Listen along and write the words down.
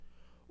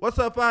What's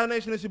up, Fire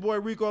Nation? It's your boy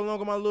Rico, along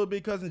with my little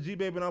big cousin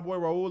G-Baby and our boy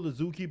Raul, the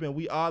Zookeeper, and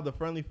we are the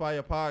Friendly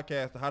Fire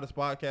Podcast, the hottest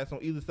podcast on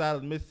either side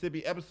of the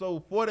Mississippi,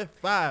 episode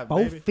 45,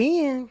 baby. Both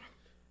in.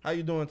 How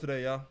you doing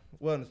today, y'all?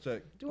 Wellness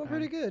check. Doing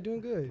pretty good,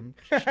 doing good.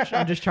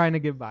 I'm just trying to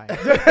get by.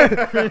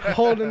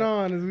 Holding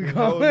on as we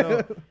go.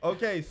 No.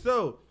 Okay,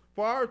 so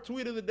for our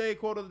tweet of the day,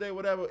 quote of the day,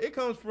 whatever, it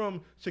comes from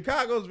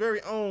Chicago's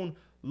very own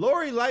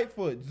Lori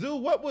Lightfoot. Zoo,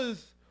 what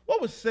was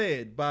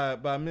said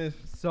by Miss?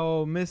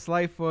 So Miss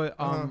Lightfoot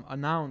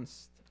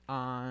announced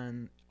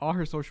on all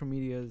her social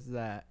medias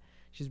that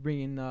she's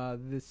bringing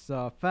this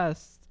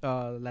fest,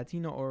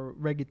 Latino or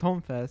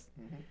Reggaeton Fest.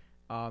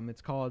 Mm-hmm. It's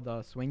called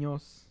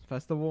Sueños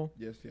Festival.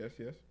 Yes.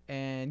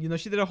 And,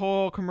 she did a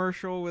whole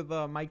commercial with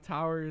Mike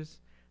Towers.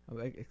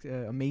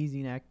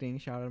 Amazing acting.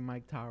 Shout out to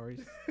Mike Towers.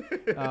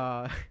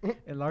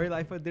 And Lori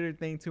Lightfoot did her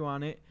thing, too,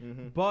 on it.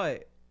 Mm-hmm.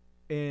 But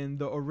in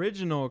the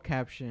original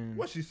caption...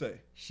 What'd she say?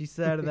 She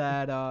said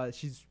that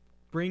she's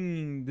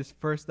bringing this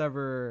first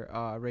ever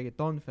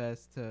Reggaeton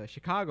Fest to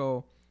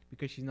Chicago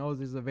because she knows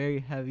there's a very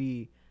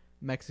heavy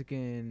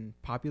Mexican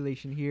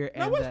population here.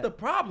 Now, what's the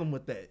problem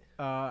with that?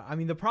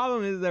 The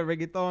problem is that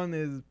reggaeton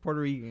is Puerto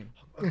Rican.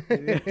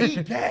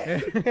 Eat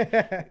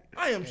that.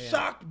 I am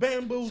shocked,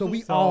 bamboozled. So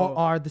we all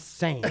are the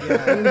same.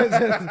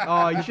 Yeah.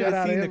 Oh, you should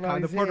have seen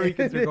the Puerto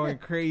Ricans are going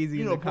crazy.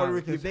 You know, Puerto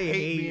Ricans they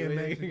hate being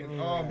Mexican.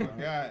 Oh my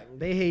God.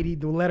 They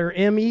hate the letter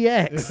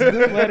MEX. The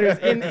letters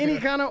in any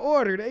kind of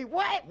order. They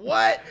what?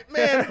 What?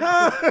 Man,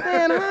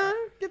 huh?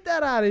 Get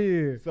that out of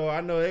here. So I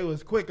know they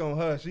was quick on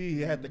her.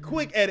 She had the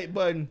quick edit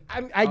button.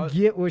 I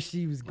get what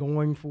she was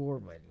going for,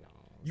 but no.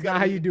 It's not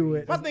how you do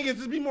it. My thing is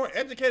just be more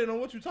educated on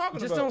what you're talking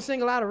about. Just don't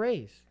single out a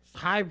race.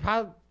 High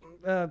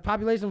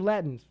population of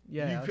Latins.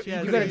 Yeah. You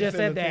could have just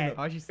said that.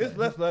 It's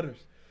less letters.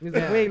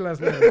 It's way less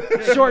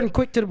letters. Short and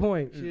quick to the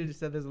point. She just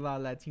said there's a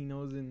lot of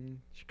Latinos in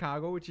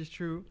Chicago, which is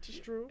true.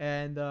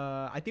 And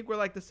I think we're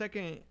like the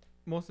second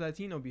most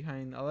Latino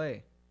behind LA.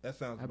 That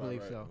sounds I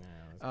believe right. so.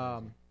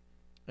 Yeah,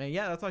 and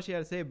yeah, that's all she had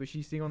to say, but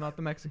she's singled out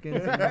the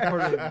Mexicans.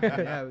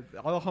 And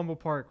all the Humble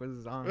Park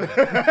was on.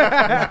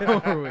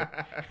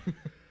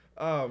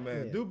 Oh,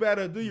 man. Yeah. Do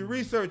better. Do your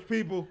research,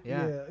 people.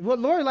 Yeah. Well,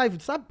 Lori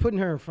Lightfoot, stop putting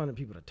her in front of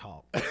people to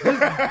talk.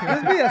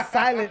 Just be a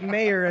silent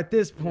mayor at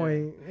this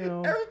point. You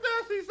know. Every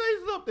time she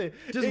say something,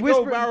 just it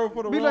whisper. Go viral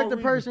for the be wrong like the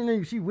reason. person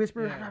and she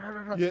whisper,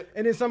 Yeah.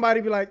 and then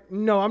somebody be like,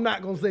 "No, I'm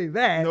not gonna say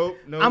that. Nope.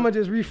 I'm gonna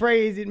just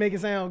rephrase it, make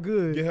it sound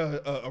good." Get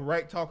her a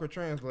right talker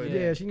translator.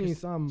 Yeah, she needs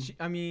some.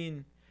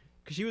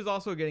 Because she was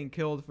also getting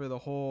killed for the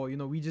whole,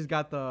 we just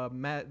got the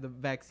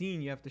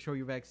vaccine. You have to show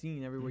your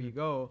vaccine everywhere you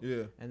go.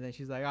 Yeah. And then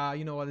she's like,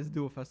 you know what, let's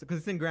do a festival. Because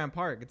it's in Grand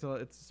Park.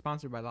 It's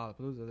sponsored by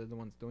Lollapalooza. They're the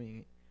ones doing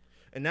it.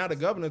 And now the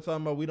governor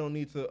talking about we don't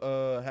need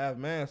to have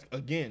masks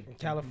again. In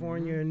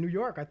California and New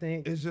York, I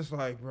think. It's just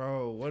like,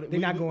 bro, they're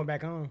not going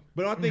back home.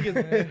 But I think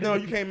it's no,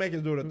 you can't make us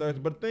do it a Thursday.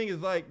 But the thing is,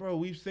 like, bro,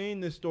 we've seen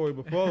this story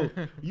before.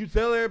 You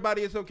tell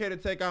everybody it's okay to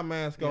take our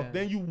mask off,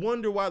 then you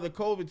wonder why the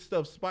COVID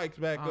stuff spikes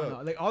back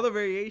up. Like all the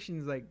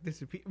variations like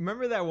disappear.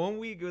 Remember that one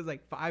week it was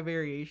like 5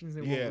 variations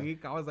in 1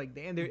 week. I was like,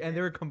 damn,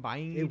 they were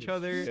combining each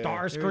other.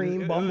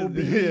 Starscream,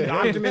 Bumblebee,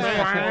 Optimus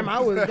Prime. I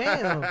was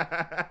damn.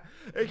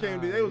 They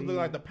came. They was looking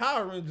like the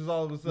Power Rangers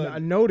all of a sudden. I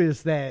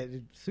noticed that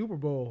Super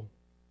Bowl.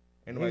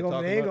 They ain't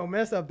gonna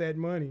mess up that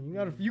money.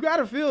 You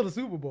gotta fill the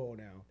Super Bowl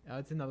now.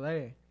 It's in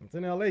LA. It's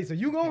in LA, so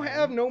you gonna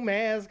have no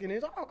mask, and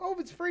it's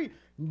COVID's free.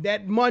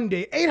 That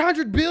Monday,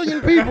 800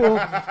 billion people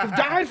have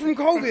died from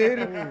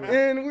COVID,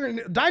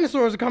 and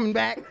dinosaurs are coming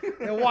back.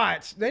 And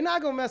watch, they're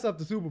not gonna mess up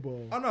the Super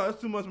Bowl. Oh no,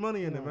 it's too much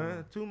money in it,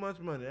 man. Too much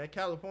money. That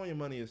California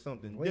money is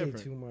something different.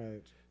 Way too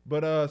much.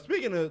 But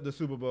speaking of the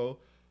Super Bowl,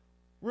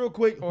 real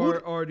quick,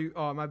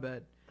 my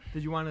bad.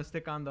 Did you want to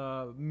stick on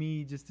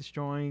me just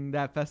destroying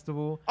that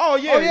festival? Oh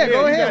yeah,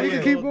 go ahead. We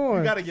can keep going.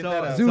 You gotta get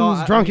that out.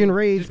 Zoo's Drunken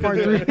Rage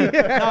Part 3.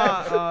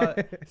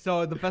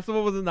 So the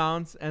festival was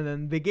announced, and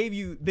then they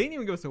didn't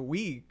even give us a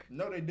week.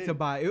 No, they didn't. To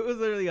buy. It was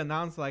literally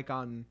announced like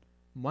on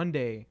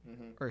Monday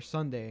or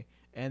Sunday,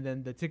 and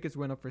then the tickets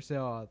went up for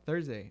sale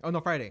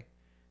Friday.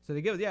 So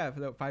they gave us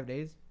for 5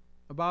 days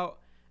about,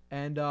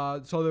 and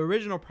so the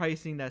original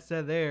pricing that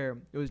said there,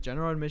 it was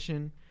general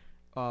admission.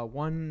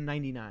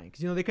 $199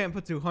 because they can't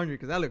put 200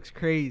 because that looks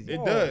crazy.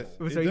 It does.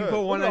 So you put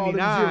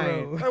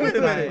 $199. Wait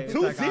a minute,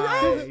 2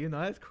 zeros?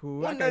 That's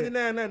cool.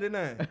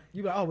 $199.99.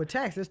 You like, with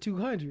tax that's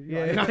 $200.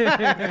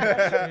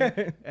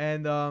 Yeah.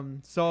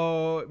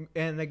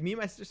 And like me and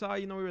my sister saw,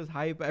 we was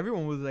hype.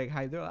 Everyone was like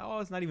hype. They're like, oh,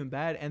 it's not even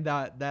bad. And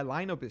that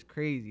lineup is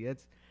crazy.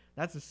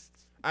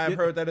 I've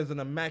heard that is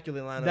an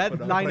immaculate lineup. That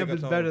lineup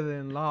is better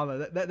than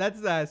Lala. That's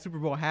that Super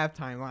Bowl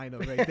halftime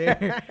lineup right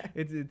there.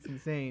 It's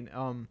insane.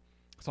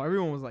 So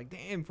everyone was like,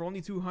 damn, for only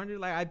 200,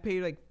 like I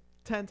paid like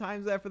 10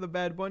 times that for the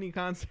Bad Bunny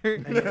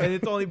concert, and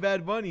it's only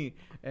Bad Bunny.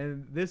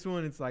 And this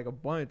one, it's like a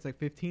bunch, it's like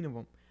 15 of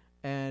them.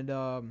 And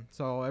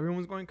so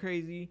everyone's going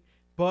crazy.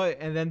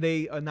 And then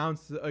they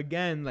announced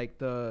again like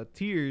the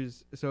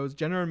tiers. So it's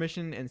general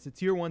admission, and it's a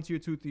tier 1, tier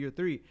 2, tier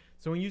 3.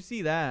 So when you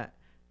see that,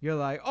 you're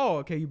like, oh,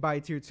 okay, you buy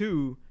tier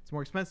 2, it's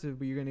more expensive,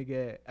 but you're gonna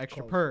get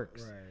extra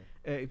perks.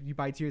 Right. If you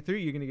buy tier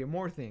 3, you're gonna get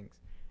more things.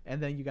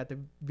 and then you got the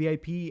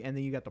VIP, and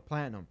then you got the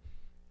platinum.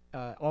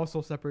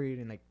 Also separated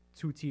in like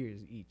 2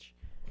 tiers each.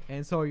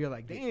 And so you're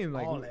like, damn,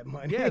 like all that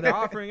money. yeah, they're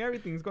offering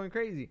everything. It's going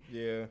crazy.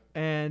 Yeah.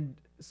 And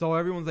so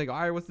everyone's like, all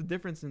right, what's the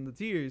difference in the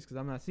tiers? Because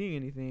I'm not seeing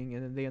anything.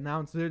 And then they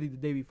announced literally the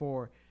day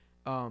before,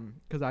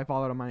 because I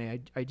followed on my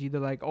IG. They're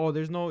like, oh,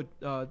 there's no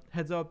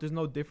heads up. There's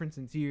no difference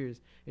in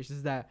tiers. It's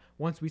just that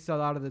once we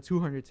sell out of the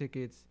 200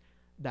 tickets,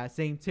 that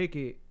same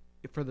ticket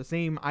for the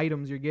same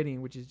items you're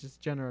getting, which is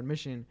just general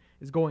admission,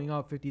 is going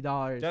up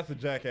 $50. That's a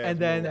jackass. And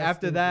then move.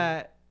 after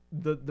that,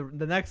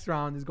 the next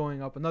round is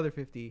going up another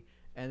 50.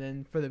 And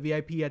then for the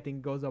VIP, I think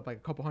it goes up like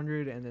a couple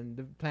hundred, and then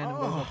the platinum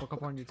goes up a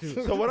couple hundred too.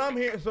 So what I'm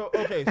hearing, so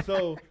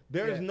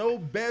there's Yeah. no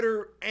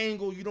better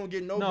angle. You don't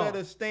get no No.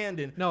 better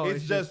standing. No, it's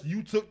it's just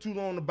you took too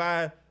long to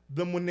buy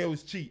them when they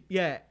was cheap.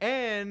 Yeah,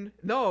 and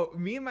no,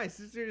 me and my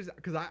sisters,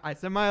 because I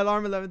set my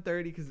alarm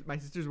 11:30 because my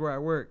sisters were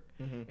at work,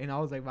 and I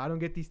was like, if I don't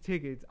get these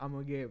tickets, I'm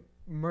gonna get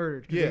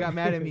murdered. Cause Yeah. they got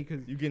mad at me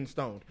because You getting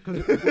stoned.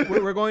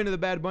 we're going to the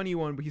Bad Bunny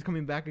one, but he's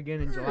coming back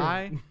again in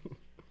July.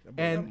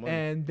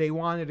 And they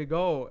wanted to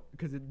go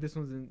because this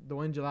one's in the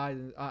one in July.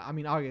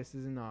 August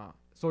is in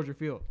Soldier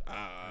Field.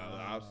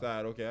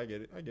 Outside. Okay, I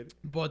get it.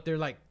 But they're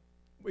like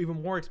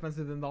even more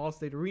expensive than the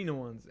Allstate Arena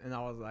ones. And I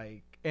was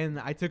like, and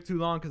I took too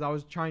long because I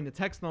was trying to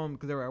text them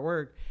because they were at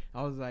work.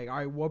 I was like, all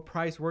right, what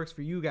price works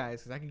for you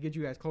guys? Because I could get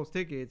you guys close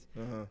tickets,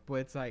 but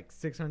it's like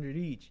 $600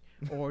 each.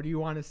 Or do you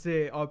want to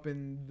sit up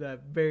in the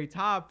very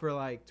top for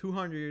like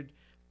 $200?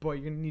 But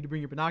you're gonna need to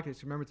bring your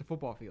binoculars. Remember, it's a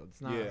football field.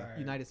 It's not Yeah.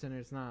 United Center.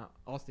 It's not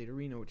Allstate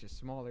Arena, which is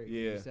smaller.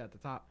 Yeah. You sit at the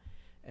top.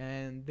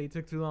 And they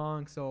took too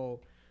long, so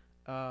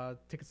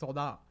tickets sold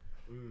out.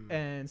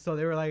 And so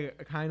they were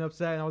like kind of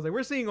upset. And I was like,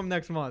 "We're seeing them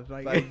next month."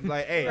 Like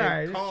Hey,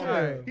 Right, calm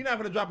sure. down. He's not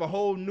gonna drop a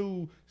whole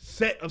new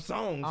set of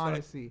songs.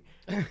 honestly.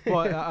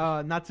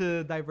 But not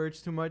to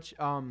diverge too much.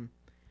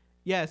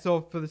 Yeah.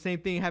 So for the same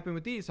thing happened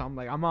with these. So I'm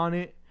like, I'm on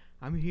it.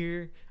 I'm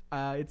here.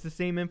 It's the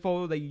same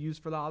info that you use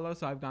for Lala,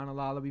 so I've gone to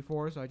Lala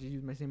before, so I just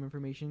use my same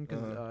information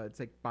because it's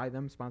like by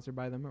them, sponsored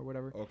by them or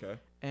whatever. Okay.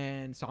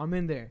 And so I'm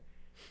in there.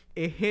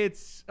 It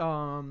hits.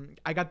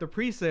 I got the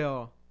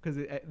pre-sale because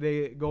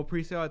they go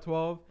pre-sale at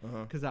 12.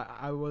 Because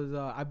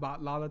I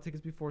bought Lala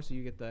tickets before, so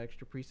you get the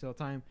extra pre-sale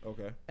time.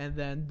 Okay. And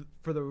then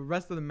for the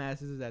rest of the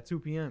masses is at 2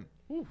 p.m.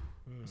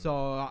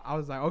 So I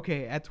was like,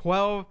 okay, at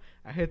 12,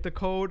 I hit the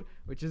code,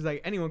 which is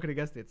like anyone could have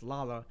guessed it. It's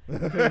Lala.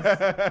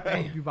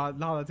 You bought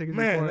Lala tickets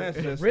Man, before.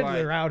 that's just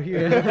Riddler like, out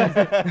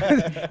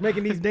here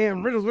making these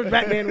damn riddles. Where's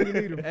Batman when you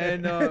need him?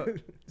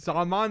 And so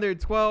I'm on there at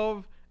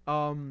 12.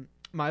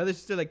 My other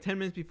sister, like 10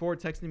 minutes before,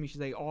 texting me.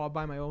 She's like, oh, I'll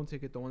buy my own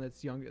ticket, the one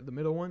that's younger, the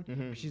middle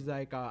one. She's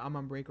like, I'm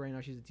on break right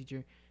now. She's a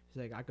teacher.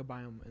 She's like, I could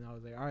buy them. And I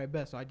was like, all right,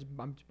 best. So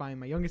I'm just buying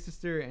my youngest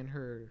sister and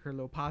her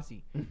little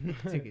posse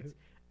tickets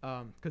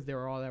because they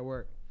were all at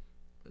work.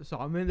 So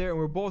I'm in there, and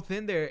we're both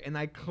in there, and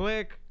I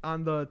click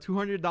on the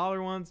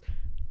 $200 ones,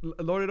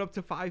 load it up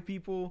to 5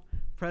 people,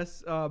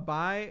 press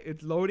buy,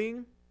 it's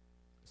loading,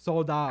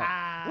 sold out.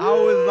 I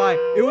was like,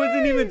 it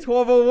wasn't even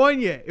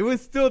 12:01 yet. It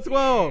was still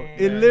 12.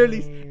 It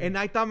literally, and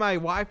I thought my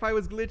Wi-Fi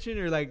was glitching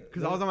or like,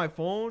 because I was on my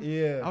phone.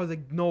 Yeah. I was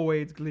like, no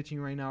way it's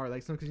glitching right now or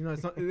like something,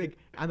 because like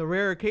on the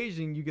rare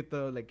occasion you get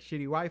the like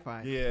shitty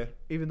Wi-Fi. Yeah.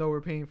 Even though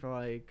we're paying for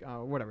like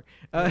whatever.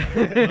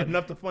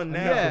 Enough to fund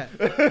now. Yeah.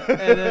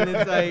 And then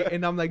it's like,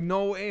 and I'm like,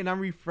 no way. And I'm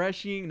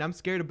refreshing, and I'm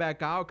scared to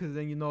back out because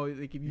then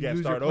like if you gotta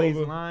lose your start plays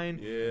over. line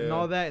Yeah. and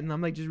all that, and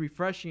I'm like just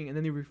refreshing, and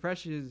then it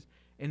refreshes,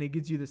 and it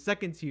gives you the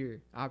second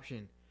tier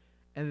option,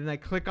 and then I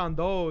click on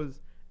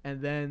those,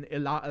 and then it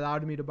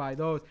allowed me to buy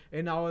those,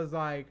 and I was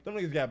like, Them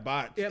niggas got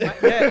bots.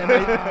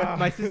 and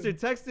my sister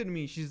texted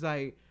me. She's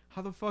like,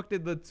 how the fuck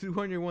did the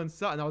 201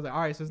 sell? And I was like, all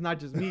right, so it's not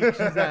just me.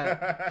 She's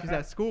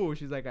at school.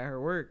 She's like at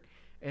her work.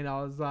 And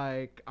I was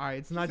like, all right,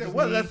 it's not just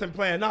What me. lesson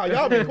plan? No,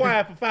 y'all be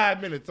quiet for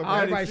 5 minutes. Okay?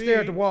 Everybody stare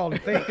at the wall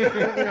and think we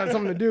got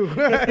something to do.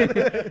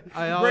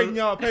 Grading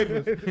y'all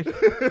papers.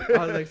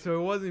 I was like, so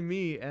it wasn't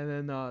me.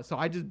 And then, so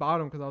I just bought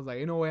them because I was like,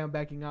 ain't no way I'm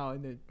backing out.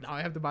 And then now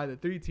I have to buy the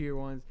 3-tier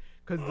ones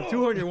because the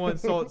 200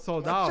 ones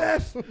sold out.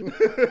 Yes.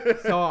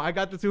 So I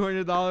got the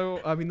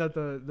 $200. I mean, not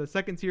the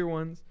second tier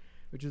ones,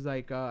 which is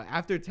like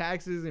after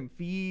taxes and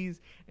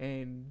fees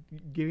and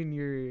giving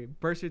your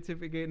birth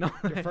certificate and all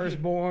Your that.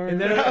 firstborn.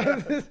 And then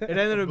it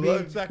ended up being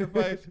Blood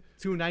sacrifice.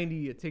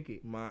 $290 a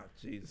ticket. My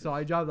Jesus. So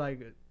I dropped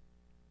like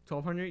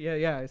 $1,200.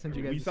 Yeah. I sent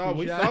you guys. we a saw it.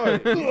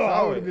 screenshot. We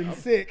saw would it. have been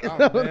sick.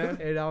 Oh, man.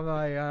 And I'm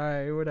like, all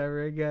right,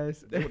 whatever, I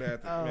guess. Do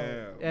that,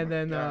 man. And My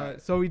then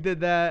God. so we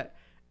did that,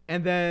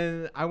 and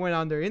then I went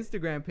on their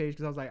Instagram page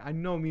because I was like, I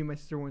know me and my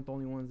sister weren't the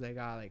only ones that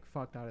got like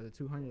fucked out of the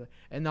 200.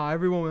 And now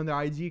everyone in their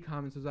IG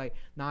comments was like,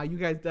 nah, you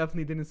guys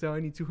definitely didn't sell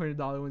any $200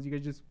 ones. You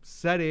guys just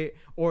said it,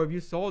 or if you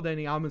sold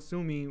any, I'm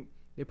assuming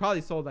they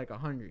probably sold like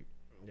 100,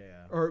 Yeah.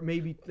 or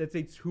maybe let's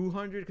say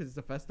 200 because it's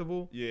a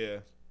festival. Yeah.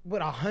 What,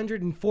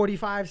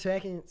 145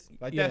 seconds?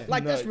 Like Yeah. that's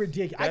Like, that's nuts.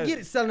 ridiculous. I That's- get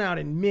it selling out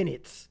in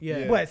minutes.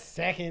 Yeah. But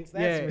seconds?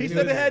 That's Yeah. He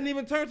ridiculous. said it hadn't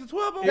even turned to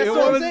 12. That's It what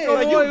I'm was saying. still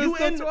Like it was you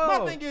still in, 12.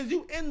 my thing is,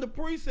 you in the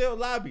pre-sale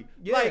lobby.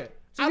 Yeah. Like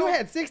So you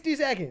had 60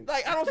 seconds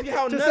Like, I don't see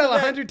how to none sell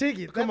of that. 100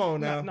 tickets. Come on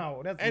No, now.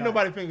 no, that's Ain't not.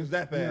 nobody fingers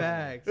that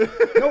fast. Facts.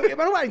 But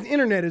nobody's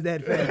internet is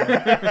that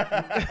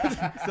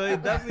fast. So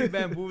it definitely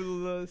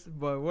bamboozled us,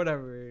 but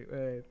whatever.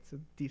 It's a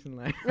decent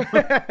line.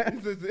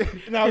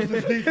 No, it's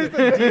just decent.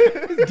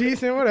 It's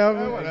decent,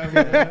 whatever. Whatever,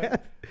 man.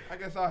 I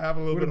guess I'll have a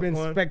little Would have bit of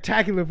been fun.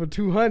 spectacular for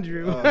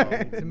 200.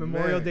 It's a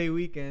Memorial Man. Day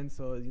weekend,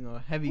 so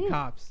heavy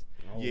cops.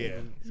 Yeah.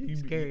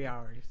 Scary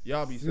hours.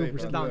 Y'all be Super safe.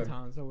 It's out there.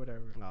 downtown, so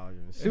whatever.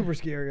 Super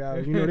scary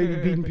hours. You know, they be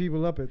beating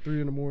people up at 3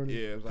 in the morning.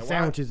 Yeah, it's like,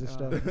 Sandwiches and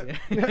stuff.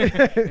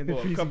 Yeah. And the For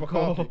a freezing cup of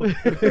cold.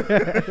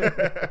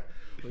 coffee.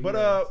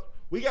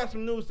 We got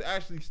some news to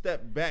actually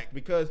step back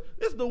because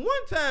this is the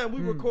one time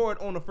we record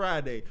on a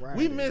Friday.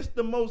 We missed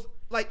the most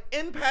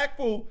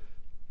impactful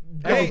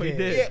day we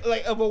did.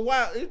 of a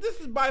while. This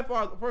is by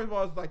far, first of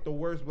all, it's like the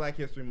worst Black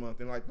History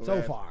Month in like the So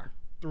last far.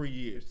 3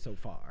 years. So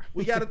far.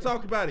 We got to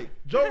talk about it.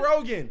 Joe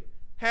Rogan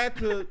had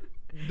to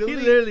He delete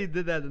literally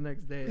did that the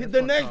next day. That's the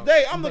fucked next up.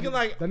 day. I'm looking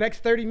like The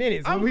next 30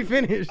 minutes when we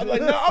finish. I'm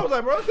like, no, I was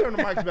like, bro, let's turn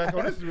the mics back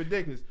on. This is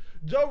ridiculous.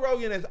 Joe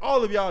Rogan, as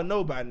all of y'all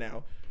know by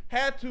now,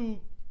 had to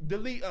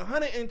delete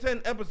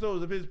 110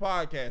 episodes of his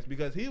podcast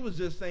because he was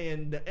just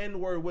saying the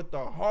N-word with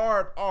the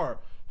hard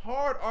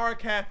R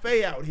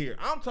cafe out here.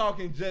 I'm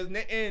talking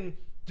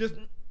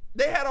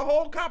they had a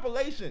whole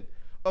compilation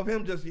of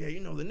him just, the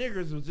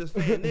niggers was just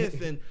saying this,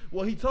 and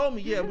well, he told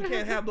me, we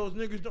can't have those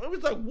niggers doing. It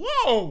was like,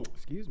 whoa.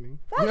 Excuse me.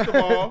 First of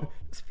all,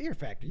 it's Fear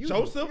Factor. You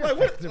Joseph, Fear like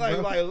what? Factor, Like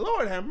bro.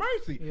 Lord have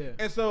mercy. Yeah.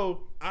 And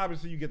so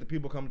obviously you get the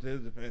people coming to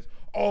his defense.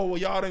 Oh, well,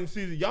 y'all didn't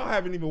see it. Y'all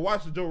haven't even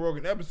watched the Joe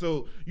Rogan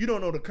episode. You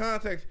don't know the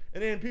context.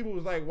 And then people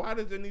was like, why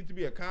does there need to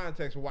be a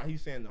context for why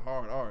he's saying the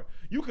hard R?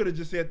 You could have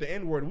just said the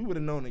N-word. We would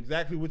have known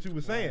exactly what you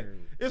were saying.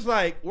 Word. It's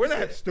like, we're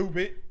not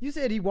stupid. You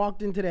said he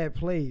walked into that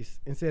place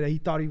and said that he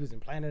thought he was in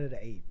Planet of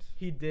the Apes.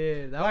 He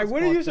did. That Like, was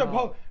what are you fucked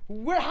up.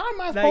 supposed? How am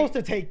I supposed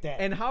to take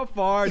that? And how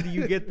far do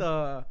you get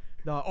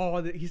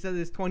he said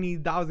this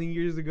 20,000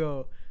 years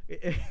ago?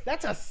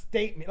 That's a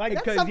statement. Like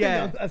that's 'Cause, something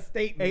yeah. a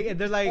statement. And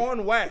they're like,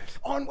 On wax.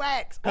 on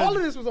wax. All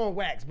of this was on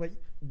wax, but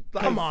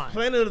Like, come on.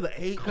 Planet of the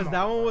Apes. because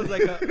that one was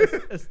like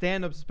a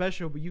stand-up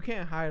special, but you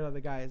can't hire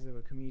other guys as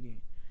a comedian.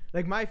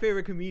 Like my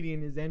favorite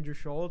comedian is Andrew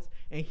Schultz,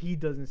 and he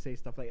doesn't say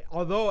stuff like.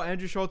 Although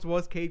Andrew Schultz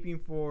was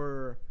caping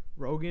for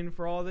Rogan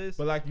for all this.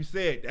 But like you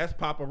said, that's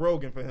Papa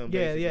Rogan for him.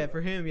 basically. yeah,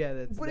 for him, yeah,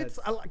 that's. But that's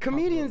it's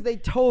comedians. They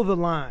toe the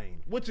line.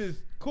 Which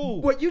is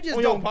cool. But you just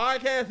on don't- your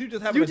podcast, you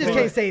just have You just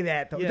can't say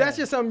that though. Yeah. That's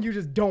just something you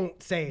just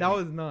don't say. That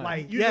was nuts.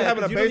 Like You just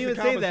having a 'cause you don't basic even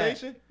say that,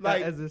 conversation?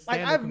 Like- as a Like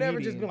stand-up I've never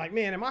just comedian. been like,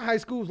 man, in my high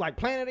school was like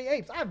Planet of the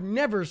Apes. I've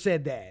never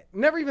said that.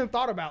 Never even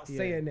thought about Yeah.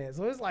 saying that.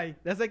 So it's like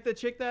That's like the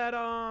chick that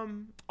oh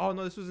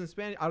no, this was in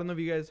Spanish. I don't know if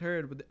you guys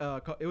heard,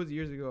 but it was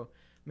years ago,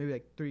 maybe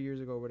like 3 years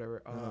ago or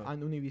whatever. On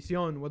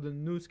Univision, one of the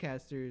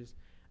newscasters,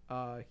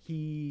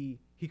 he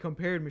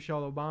compared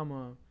Michelle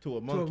Obama to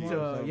a monkey. or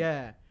something.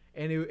 yeah,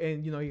 and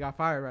he got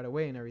fired right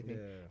away and everything.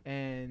 Yeah.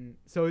 And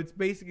so it's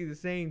basically the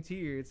same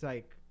tier. It's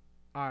like,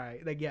 all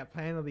right, like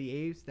Planet of the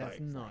Apes. That's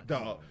Like, nuts.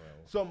 Dog.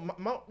 So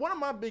one of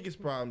my biggest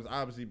problems,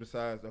 obviously,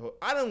 besides the whole,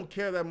 I don't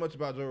care that much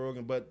about Joe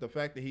Rogan, but the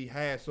fact that he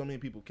has so many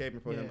people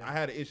caping for him, Yeah. I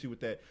had an issue with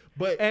that.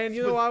 But And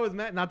you know why I was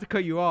mad? Not to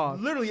cut you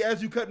off. literally,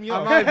 as you cut me Oh,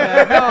 off, my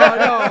bad.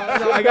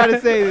 No, I gotta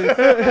say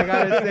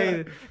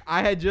this.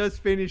 I had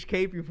just finished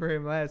caping for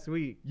him last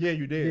week. yeah,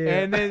 you did. Yeah.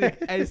 And then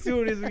as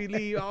soon as we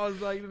leave, I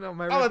was like,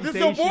 my Oh, this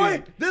your boy.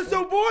 reputation. This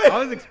your boy. I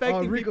was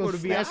expecting Rico people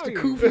to be snatched out the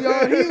here.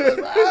 kufi on. He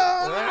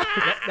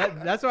was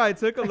like, That's why I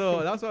took a little.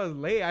 That's why I was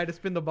late. I had to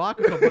spin the block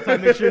a couple of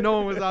times, make sure no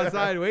one was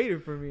outside waiting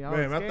for me. I Man,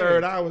 was my scared.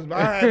 third eye was.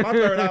 I had my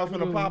third eye was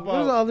gonna pop What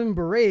was off. all them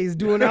berets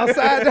doing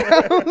outside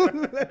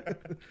down?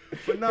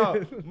 But no,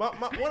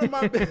 one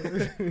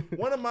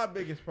of my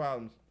biggest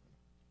problems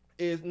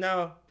is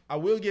now I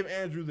will give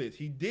Andrew this.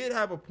 He did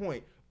have a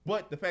point,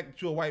 but the fact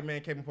that you're a white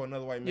man caping for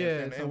another white man Yeah,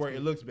 saying the sounds N-word, good.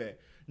 it looks bad.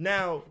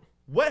 Now,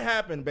 what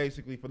happened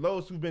basically for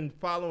those who've been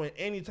following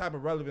any type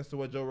of relevance to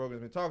what Joe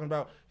Rogan's been talking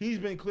about, he's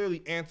been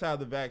clearly anti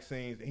the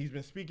vaccines and he's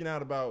been speaking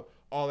out about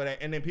all of that.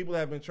 And then people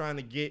have been trying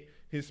to get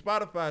his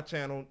Spotify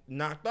channel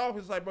knocked off.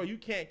 It's like, bro, you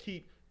can't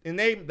keep. And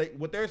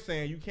what they're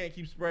saying, you can't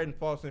keep spreading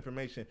false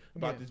information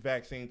about this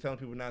vaccine, telling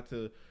people not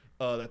to,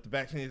 that the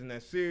vaccine isn't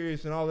that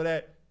serious and all of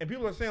that. And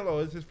people are saying, oh,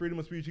 it's his freedom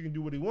of speech. He can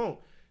do what he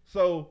wants.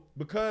 So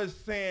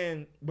because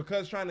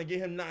trying to get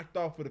him knocked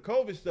off for the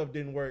COVID stuff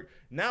didn't work,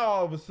 now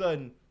all of a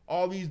sudden,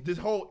 this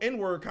whole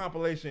N-word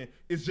compilation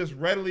is just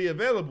readily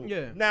available.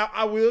 Yeah. Now,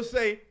 I will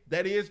say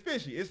that is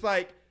fishy. It's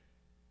like,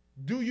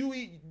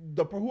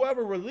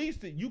 whoever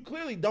released it, you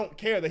clearly don't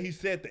care that he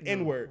said the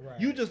N-word. right.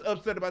 You just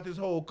upset about this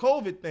whole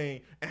COVID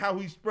thing and how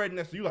he's spreading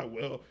that. So you like,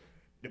 well,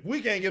 if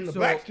we can't get him, the So-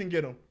 blacks can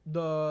get him.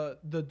 The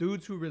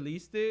dudes who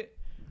released it,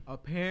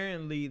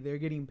 apparently they're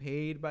getting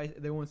paid by,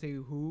 they won't say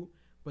who,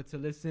 but to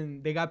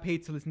listen, they got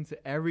paid to listen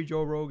to every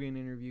Joe Rogan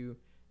interview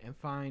and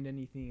find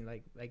anything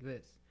like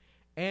this.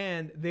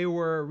 And they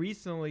were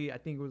recently, I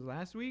think it was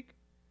last week.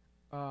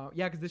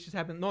 Because this just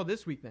happened. No,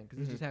 this week then, because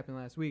this just happened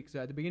last week. So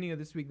at the beginning of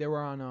this week, they were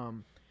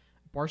on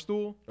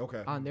Barstool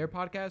Okay. on their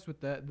podcast with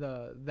that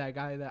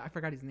guy that I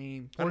forgot his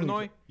name, I don't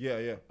Portnoy.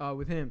 Yeah.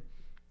 With him,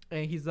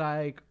 and he's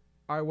like,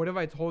 all right, what if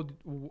I told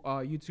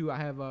you two I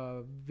have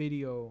a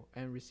video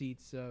and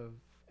receipts of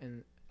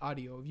and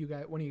audio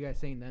of one of you guys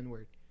saying the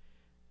N-word,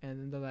 and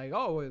then they're like,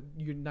 oh, well,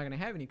 you're not gonna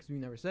have any because we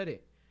never said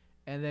it,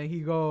 and then he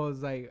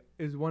goes like,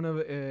 is one of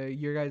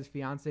your guys'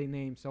 fiance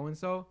named so and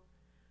so,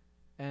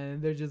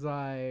 and they're just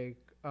like,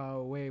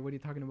 wait, what are you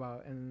talking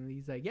about? And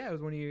he's like, yeah, it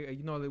was one of you,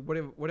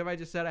 like, what if I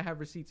just said I have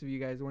receipts of you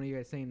guys, one of you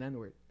guys saying the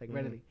N-word, like,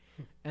 readily.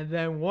 And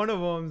then one of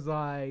them's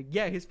like,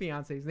 yeah, his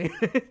fiance's name.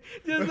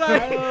 Just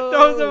like,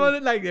 throw some other,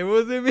 like, it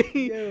wasn't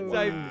me.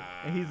 Like,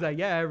 and he's like,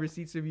 yeah, I have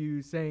receipts of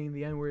you saying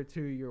the N-word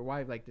to your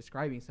wife, like,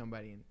 describing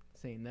somebody and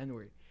saying the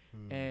N-word.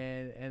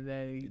 And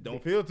then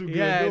don't feel too good.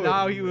 Yeah,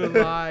 now he was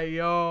like,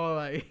 yo,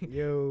 like,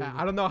 Yo.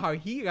 I don't know how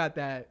he got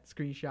that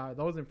screenshot,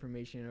 those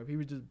information, or if he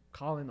was just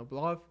calling a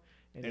bluff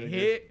and it it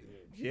hit. just-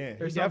 yeah.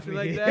 Or He something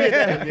like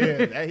definitely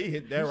that. Yeah, he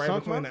hit that right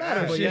Sunk between my the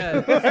battle. eyes. But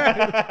yeah.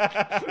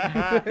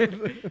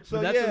 So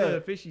But that's yeah, some of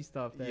the fishy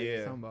stuff that he's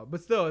Yeah. talking about.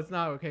 But still, it's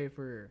not okay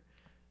for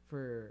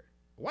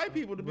white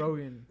people to be.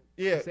 Rogan.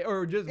 Yeah, to say,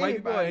 or just white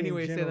people Anybody in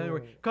anyway say that general.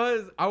 anyway.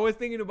 Because I was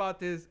thinking about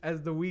this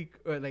as the week,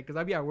 like, because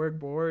I'd be at work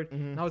bored,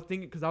 Mhm. and I was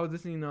thinking, because I was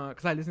listening,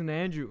 because I listened to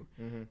Andrew,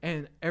 Mhm.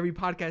 and every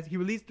podcast, he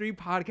released 3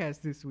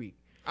 podcasts this week.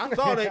 I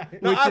saw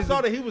that. No, Which I is- saw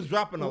that he was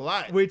dropping a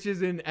lot. Which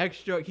is an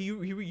extra. He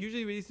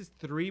usually releases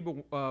 3, but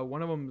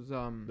one of them's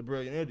The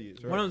Brilliant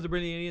Idiots. Right? one of them's the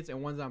Brilliant Idiots,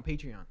 and one's on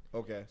Patreon.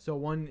 Okay. So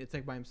one it's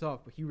like by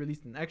himself, but he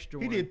released an extra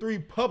He one. did 3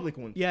 public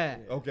ones. Yeah.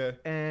 Okay.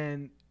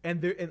 And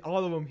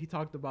all of them he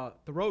talked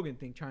about the Rogan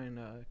thing, trying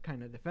to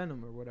kind of defend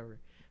him or whatever.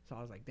 So I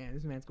was like, damn,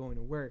 this man's going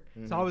to work.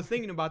 So I was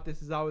thinking about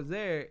this as I was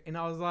there, and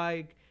I was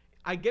like,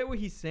 I get what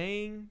he's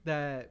saying,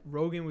 that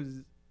Rogan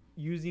was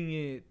using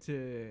it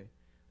to,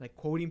 like,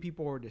 quoting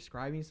people or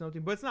describing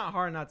something, but it's not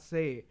hard not to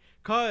say it,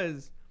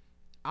 cause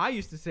I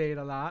used to say it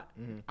a lot.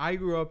 I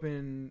grew up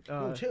in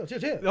Oh, chill.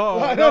 No,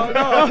 that's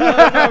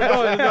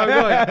not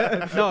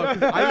going. No,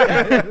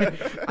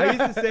 'cause I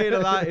used to say it a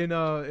lot in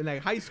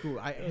like high school.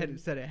 I had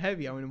said it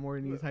heavy. I went to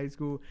Morenese High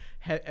School.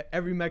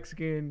 Every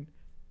Mexican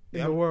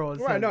in the world.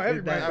 Right, said no, it.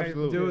 everybody.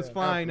 Absolutely. It was Yeah.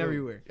 fine Absolutely.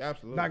 everywhere.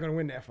 Absolutely. Not gonna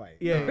win that fight.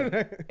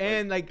 Yeah,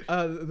 and like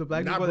the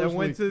black Not people that Bruce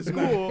went Lee. to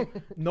school,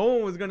 no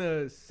one was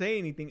gonna say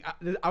anything.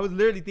 I was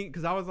literally thinking,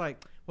 because I was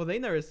like, well, they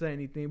never said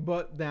anything.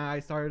 But then I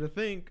started to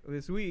think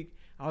this week,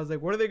 I was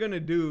like, what are they gonna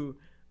do?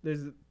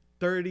 There's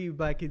 30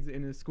 black kids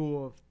in a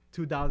school of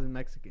 2,000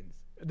 Mexicans.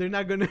 They're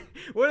not gonna.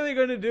 What are they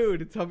gonna do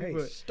to tell Hey,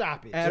 people?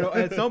 stop it.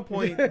 At some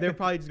point, they're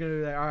probably just gonna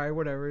be like, all right,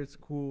 whatever, it's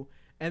cool.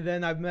 And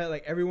then I've met,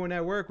 like, everyone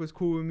at work was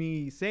cool with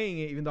me saying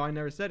it, even though I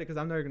never said it, because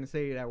I'm never gonna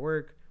say it at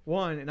work.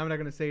 One, and I'm not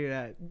gonna say it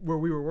at where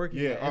we were working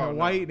Yeah, at, in oh, a no.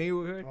 white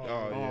neighborhood.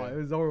 Oh, yeah. It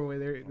was over with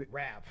there.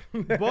 Rap.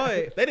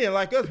 But They didn't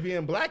like us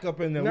being black up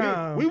in there.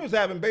 No. We was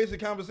having basic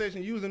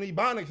conversation using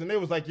Ebonics, and they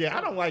was like, "Yeah,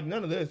 I don't like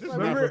none of this. This is not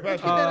Remember, Where'd you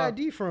professional." get that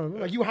ID from?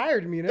 Like, you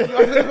hired me. That's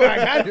where I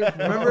got it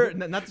from.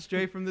 remember, not to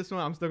stray from this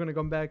one, I'm still gonna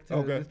come back to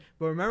Okay. this.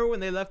 But remember when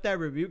they left that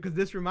review? Because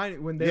this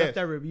reminded when they Yes. left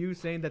that review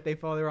saying that they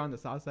thought they were on the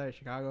south side of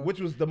Chicago. Which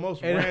was the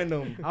most And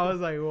random. I was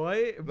like,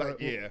 what? Like,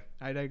 yeah.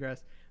 I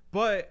digress.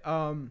 But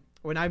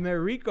when I met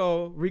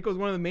Rico's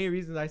one of the main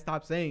reasons I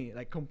stopped saying it,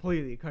 like,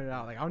 completely cut it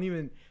out. Like, I don't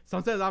even.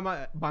 Sometimes I'm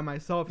by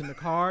myself in the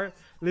car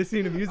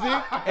listening to music,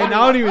 and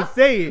I don't even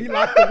say it.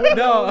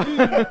 No.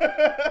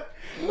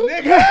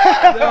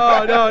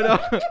 No.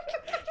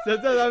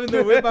 Sometimes I'm in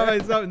the whip by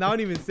myself, and I don't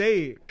even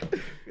say it.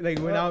 Like,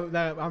 when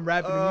I'm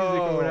rapping the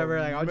music or whatever,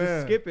 like, I'll man.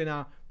 just skip it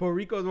now. But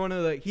Rico's one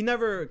of the. He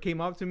never came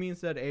up to me and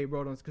said, "Hey,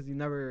 bro," because he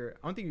never.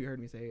 I don't think you heard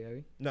me say it, have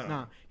you? No.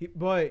 Nah.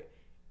 But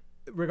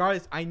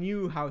regardless, I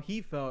knew how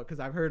he felt because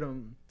I've heard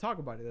him talk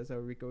about it. That's how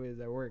Rico is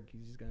at work.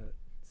 He's just gonna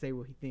say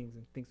what he thinks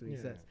and thinks what he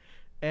says.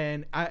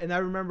 And I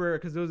remember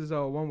because there was this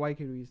one white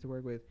kid we used to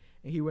work with,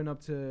 and he went up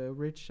to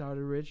Rich, shout out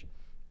to Rich,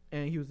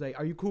 and he was like,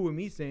 "Are you cool with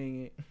me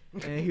saying it?"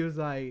 And he was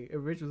like,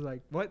 Rich was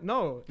like, "What?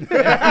 No." And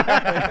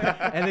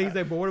then he's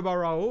like, "But what about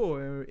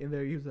Raul?" And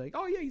then he was like,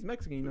 "Oh yeah, he's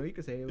Mexican. You know, he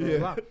could say it." Blah, blah,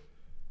 blah.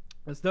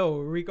 But still,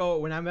 Rico,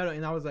 when I met him,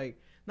 and I was like,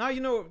 "Nah,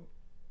 you know."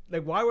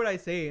 Like, why would I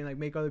say it and, like,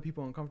 make other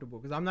people uncomfortable?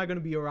 Because I'm not gonna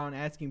be around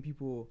asking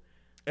people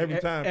Every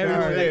time.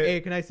 everyone, Tyler like, said,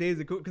 hey, can I say is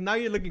it cool? Because now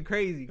you're looking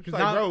crazy. it's Because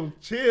like, now, bro,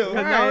 chill.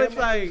 because now it's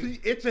like, She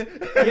itching.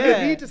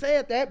 Yeah. You need to say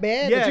it that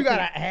bad, Yeah, but you 'cause-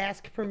 gotta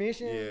ask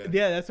permission. Yeah.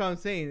 yeah, that's what I'm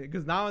saying.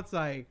 Because now it's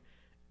like,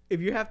 if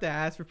you have to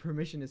ask for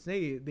permission to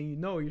say it, then you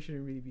know you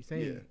shouldn't really be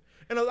saying Yeah. it.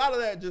 And a lot of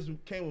that just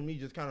came with me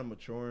just kind of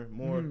maturing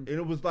more. Mhm. And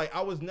it was like,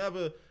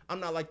 I'm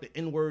not like the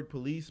N-word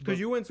police. Because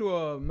you went to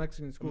a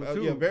Mexican school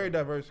too. Yeah, very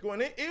diverse school.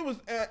 And it was,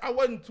 I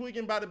wasn't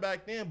tweaking about it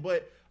back then,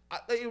 but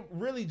it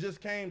really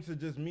just came to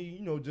just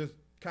me, just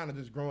kind of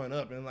just growing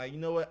up. And like, you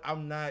know what,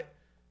 I'm not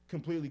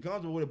completely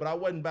comfortable with it, but I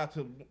wasn't about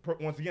to,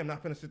 once again, I'm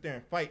not going to sit there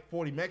and fight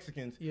 40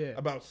 Mexicans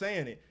about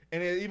saying it.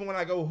 And then even when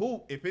I go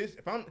hoop, if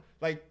I'm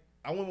like,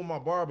 I went with my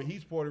barber,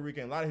 he's Puerto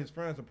Rican, a lot of his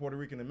friends are Puerto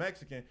Rican and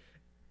Mexican.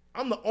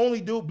 I'm the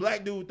only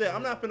black dude there.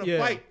 I'm not finna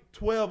fight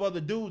 12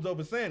 other dudes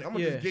over saying it. I'm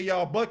gonna just give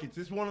y'all buckets.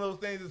 It's one of those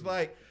things. It's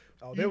like,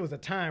 Oh, there was a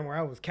time where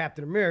I was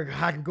Captain America.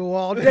 I could go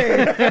all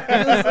day.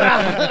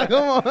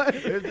 Come on.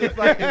 It's just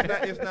like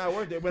it's not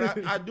worth it.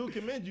 But I do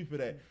commend you for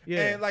that.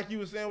 Yeah. And like you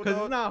were saying, with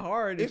Because it's not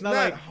hard. It's not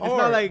not like hard. it's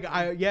not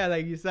like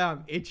like you said,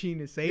 I'm itching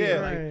to say Yeah.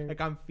 it. Right.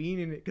 Like I'm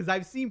fiending it. Because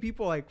I've seen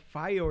people like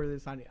fight over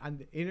this on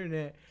the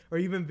internet or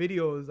even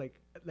videos like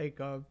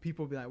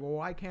people be like, well,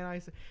 why can't I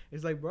say?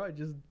 It's like, bro,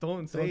 just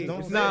don't say it.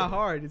 don't It's say not it.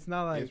 hard. It's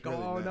not like, It's really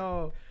oh not.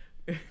 no.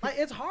 Like,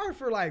 it's hard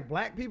for like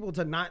black people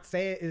to not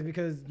say it is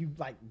because you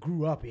like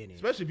grew up in it.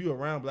 especially if you're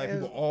around black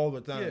people It's- all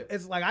the time. Yeah.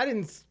 It's like I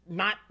didn't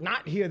not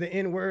hear the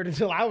N word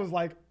until I was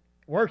like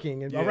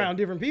working and Yeah. around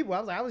different people.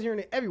 I was hearing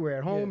it everywhere,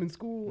 at home, Yeah. in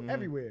school, Mhm.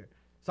 everywhere.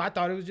 So I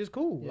thought it was just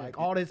cool. Yeah. Like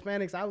all the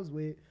Hispanics I was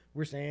with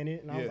were saying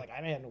it, and I was Yeah. like,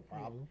 I had no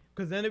problem.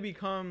 Because then it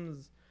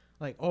becomes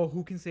like, oh,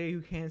 who can say it,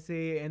 who can't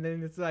say it, and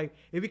then it's like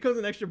it becomes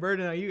an extra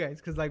burden on you guys.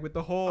 Because like with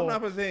the whole, I'm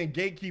not saying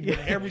gatekeeping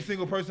Yeah. every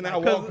single person I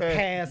Because walk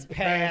past.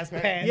 Pass.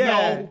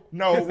 Yeah.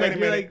 No, it's wait like a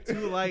you're minute. like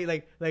too light,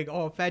 like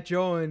oh, Fat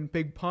Joe and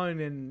Big Pun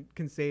and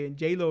can say, and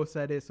J Lo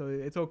said it, so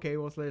it's okay,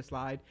 we'll let it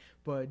slide.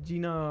 But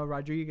Gina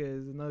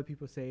Rodriguez and other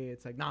people say it.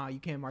 It's like, nah, you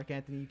can't, Mark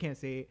Anthony, you can't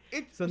say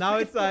it. So now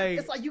it's like,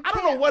 It's like you I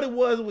can't. don't know what it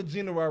was with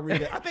Gina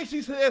Rodriguez. I think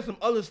she said some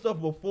other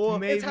stuff before.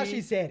 Maybe. It's how she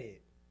said it.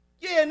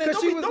 Yeah, and then 'Cause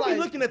don't, she be, was don't be like-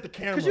 looking at the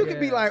camera. Because you could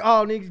be Yeah. like,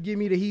 oh, niggas give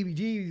me the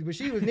heebie-jeebies, but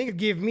she was, niggas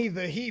give me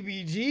the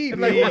heebie-jeebies.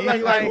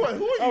 Like,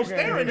 who are you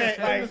staring at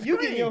on Like, the you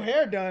getting screen? your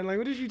hair done. Like,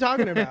 what are you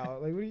talking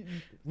about? Like,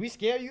 we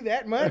scare you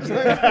that much?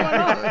 Like, what's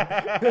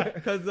going on?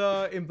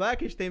 because in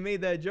Blackish they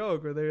made that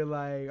joke where they're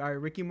like, all right,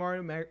 Ricky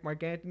Martin,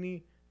 Mark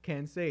Anthony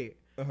can't say it.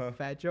 Uh-huh.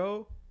 Fat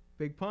Joe,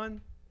 Big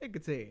Pun, they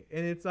could say it.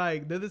 And it's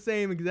like they're the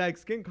same exact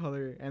skin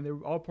color and they're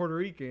all Puerto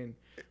Rican.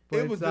 But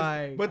It it's was just,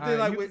 like, but all then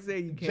right, like you with can say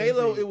you can't J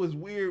Lo, say it. it was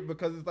weird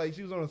because it's like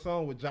she was on a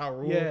song with Ja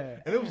Rule, Yeah.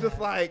 and it was just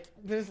like,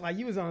 It's like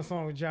you was on a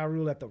song with Ja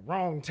Rule at the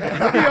wrong time.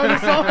 You on a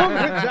song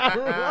with Ja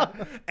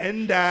Rule.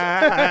 and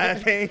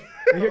I can't.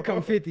 Here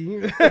come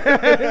 50.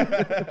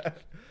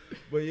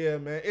 But yeah,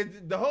 man,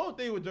 the whole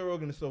thing with Joe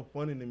Rogan is so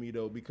funny to me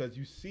though, because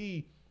you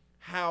see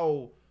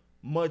how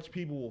much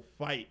people will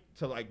fight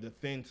to like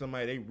defend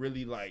somebody they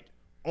really like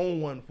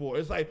own one for.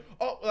 It's like,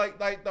 oh, like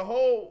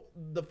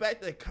the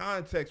fact that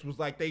context was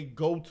like they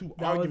go to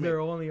That argument. was their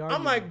only argument.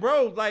 I'm like,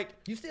 bro, like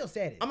You still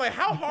said it. I'm like,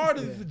 how hard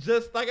is it Yeah. to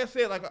just, like I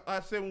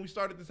said when we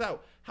started this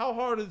out, how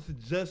hard is it to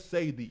just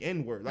say the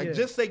N word? Like, Yeah.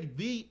 just say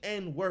the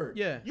N word.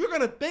 Yeah. You're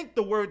going to think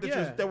the word that,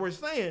 Yeah. that we're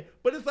saying,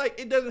 but it's like,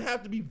 it doesn't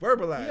have to be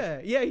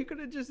verbalized. Yeah, you could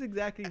have just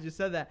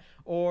said that,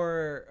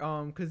 or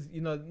because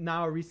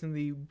now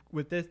recently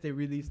with this they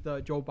released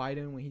Joe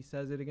Biden when he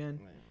says it again.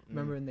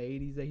 Remember in the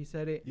 80s that he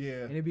said it?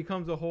 Yeah. And it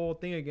becomes a whole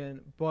thing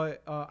again.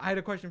 But I had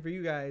a question for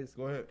you guys.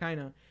 Go ahead. Kind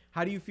of.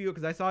 How do you feel?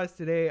 Because I saw this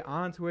today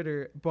on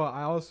Twitter, but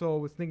I also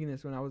was thinking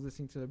this when I was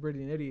listening to the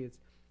Brilliant Idiots.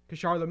 Because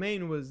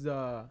Charlemagne was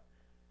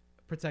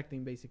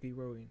protecting basically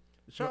Rogan.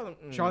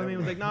 Charlemagne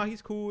was like, "No,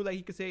 he's cool. Like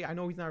he could say, I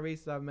know he's not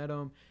racist. I've met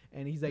him,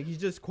 and he's like, he's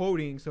just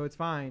quoting, so it's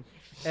fine."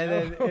 And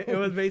then it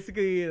was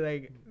basically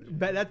like,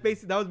 that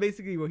was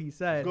basically what he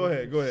said. Go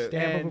ahead. Stamp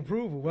And- of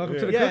approval. Welcome Yeah.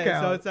 to the Yeah,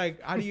 cookout. so it's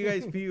like, how do you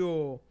guys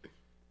feel?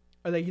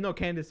 Or like,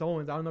 Candace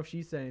Owens. I don't know if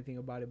she said anything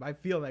about it, but I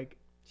feel like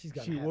She's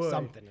got she to have would.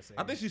 something to say.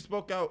 I think she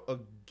spoke out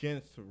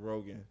against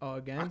Rogan.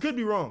 again. I could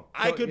be wrong.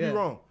 So, Be yeah.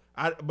 wrong.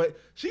 But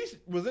she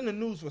was in the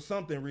news for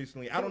something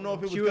recently. I don't know if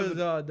it was She 'cause was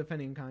of-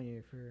 defending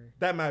Kanye for.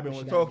 that might have been She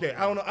one. got So it. okay,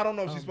 I don't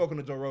know if she's Um, spoken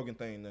to Joe Rogan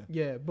thing then.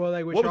 Yeah, but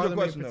like with What was the Charlemagne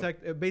question, though?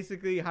 protect.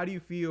 Basically, how do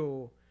you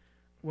feel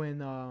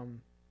when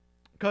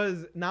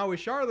because now with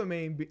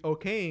Charlemagne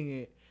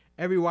okaying it,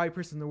 every white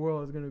person in the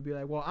world is gonna be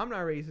like, well, I'm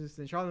not racist,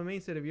 and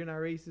Charlemagne said if you're not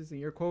racist and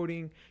you're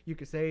quoting, you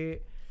can say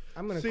it.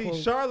 I'm going to See, quote.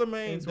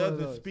 Charlemagne It's one of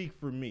doesn't those. speak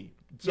for me.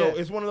 So Yeah.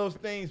 it's one of those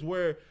things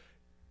where,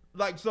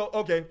 like, so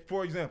okay,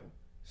 for example,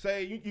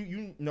 say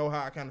you know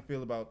how I kind of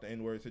feel about the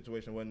N-word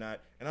situation and whatnot,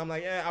 and I'm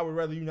like, yeah, I would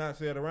rather you not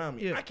say it around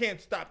me. Yeah. I can't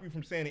stop you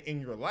from saying it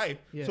in your life.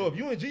 Yeah. So if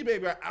you and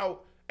G-Baby are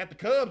out at the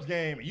Cubs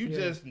game and you Yeah.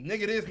 just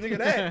nigga this, nigga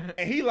that,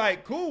 and he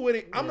like cool with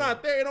it, I'm Yeah.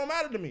 not there. It don't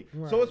matter to me.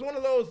 Right. So it's one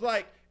of those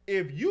like,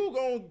 if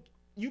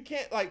you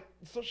can't like,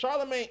 so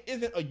Charlemagne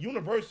isn't a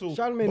universal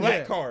Charlemagne, black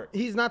yeah. card.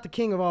 He's not the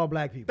king of all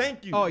black people.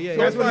 Thank you. Oh, yeah,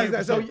 So yeah. it's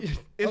That's what like, he's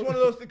so, it's one of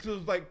those things,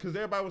 'cause like, because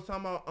everybody was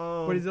talking about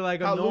But is it,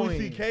 like, how Louis annoying?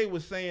 C.K.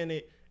 was saying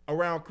it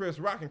around Chris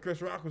Rock, and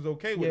Chris Rock was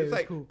okay with Yeah, it. it It's was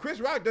like, cool. Chris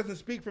Rock doesn't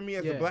speak for me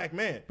as a Yeah. black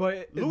man.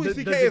 But Louis does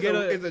C.K. it is get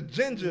is a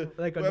ginger.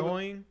 like whoever-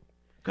 annoying?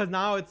 Because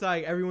now it's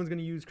like everyone's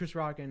gonna use Chris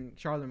Rock and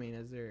Charlemagne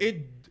as their.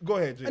 Go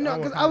ahead, G. No,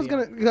 because I was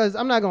gonna, because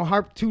I'm not gonna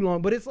harp too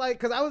long, but it's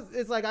like,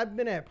 it's like I've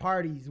been at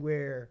parties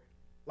where,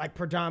 like,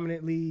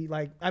 predominantly,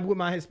 like, I'm with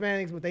my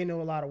Hispanics, but they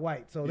know a lot of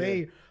white, so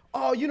they,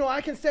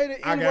 I can say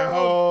the I N-word. got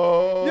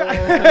hoes.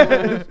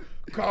 Yeah.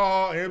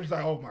 Call, and it was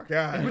like, oh my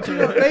God. But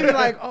they be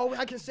like, oh,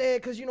 I can say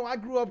it because I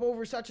grew up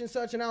over such and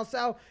such and out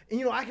south,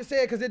 and I can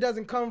say it because it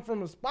doesn't come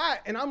from a spot,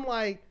 and I'm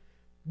like,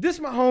 this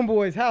is my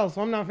homeboy's house,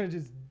 so I'm not gonna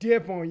just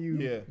dip on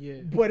you. Yeah.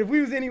 But if we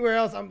was anywhere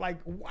else, I'm like,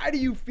 why do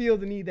you feel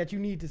the need that you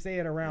need to say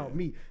it around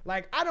me?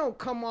 Like, I don't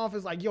come off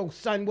as like, yo,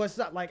 son, what's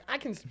up? Like, I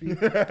can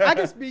speak. I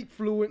can speak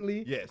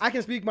fluently. Yes. I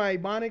can speak my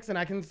Ebonics and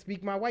I can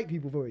speak my white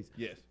people voice.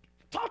 Yes.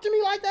 talk to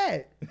me like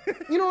that.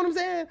 You know what I'm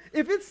saying?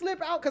 If it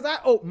slip out, cause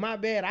my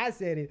bad, I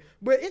said it,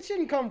 but it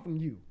shouldn't come from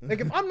you.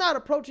 Like if I'm not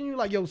approaching you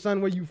like, yo,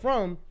 son, where you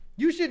from?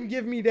 You shouldn't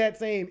give me that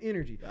same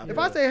energy. If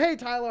I say, hey,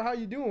 Tyler, how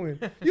you doing?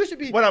 You should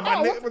be, what up, my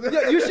nigga?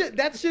 Yeah, you should.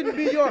 That shouldn't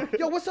be your,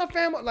 yo, what's up,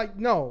 fam? Like,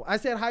 no. I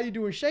said, how you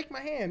doing? Shake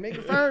my hand. Make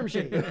a firm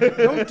shake.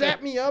 Don't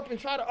tap me up and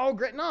try to,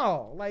 great.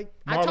 No. Like,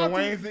 I talk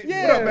to you.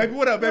 Yeah.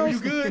 What up, baby? You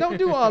good? Don't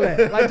do all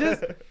that. Like,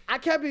 just, I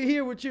kept it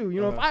here with you.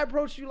 You know, if I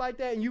approach you like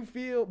that and you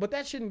feel, but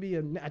that shouldn't be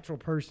a natural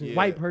person,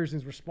 white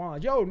person's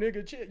response. Yo,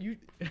 nigga, chill.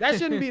 That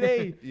shouldn't be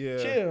they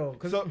chill.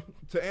 So,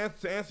 to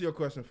answer your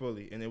question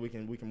fully, and then we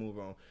can move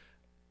on.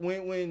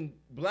 When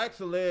black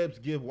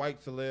celebs give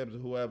white celebs or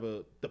whoever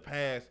the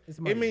pass,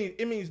 it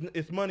means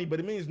it's money, but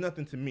it means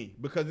nothing to me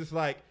because it's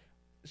like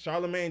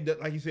Charlemagne,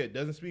 like you said,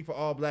 doesn't speak for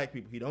all black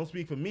people. He don't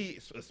speak for me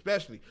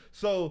especially.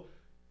 So,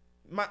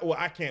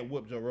 I can't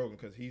whoop Joe Rogan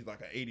because he's like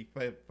an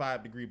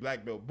 85-degree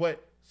black belt.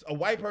 But a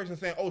white person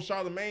saying, "Oh,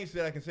 Charlemagne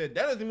said I can say it,"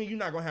 that doesn't mean you're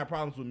not gonna have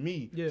problems with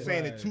me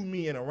saying it to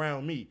me and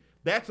around me.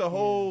 That's a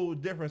whole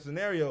different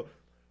scenario.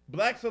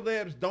 Black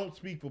celebs don't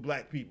speak for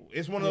black people.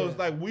 It's one of those,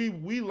 like,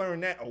 we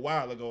learned that a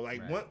while ago.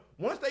 Like,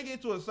 once they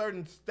get to a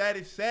certain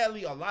status,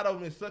 sadly, a lot of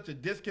them is such a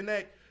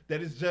disconnect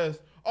that it's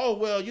just, oh,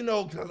 well, you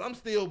know, because I'm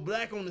still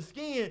black on the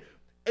skin,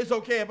 it's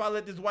okay if I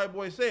let this white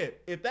boy say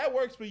it. If that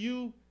works for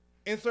you,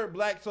 insert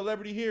black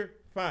celebrity here,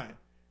 fine.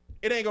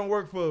 It ain't going to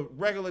work for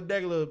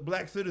regular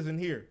black citizen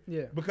here.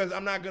 Yeah. Because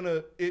I'm not going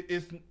to,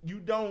 you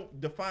don't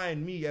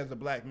define me as a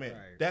black man.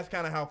 Right. That's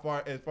kind of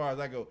as far as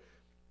I go.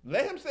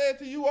 Let him say it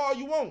to you all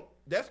you want.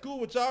 That's cool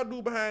what y'all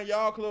do behind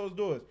y'all closed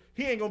doors.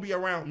 He ain't gonna be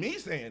around me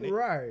saying it.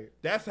 Right.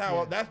 That's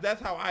how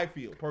that's how I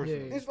feel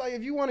personally. It's like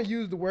if you want to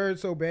use the word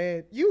so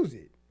bad, use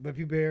it. But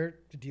be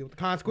prepared to deal with the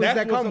consequences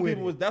that come with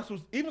it. That's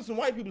what even some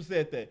white people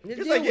said that.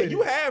 It's like,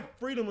 you have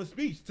freedom of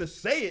speech to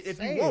say it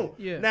if you want.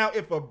 Yeah. Now,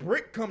 if a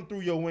brick come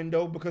through your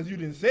window because you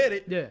didn't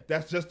say it,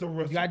 that's just a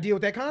result. You gotta deal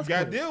with that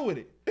consequence. You gotta deal with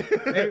it.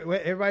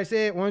 Everybody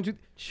said 1, 2,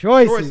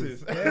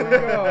 choices.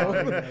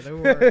 There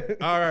we go.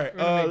 All right.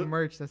 Make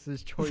merch that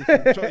says choices.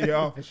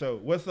 Yeah, for sure.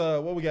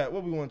 What we got?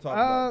 What we want to talk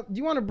about? Do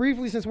you want to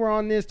briefly, since we're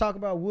on this, talk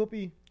about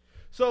Whoopi?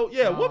 So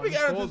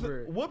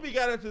Whoopi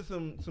got into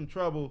some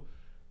trouble.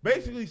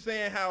 Basically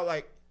saying how,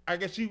 like, I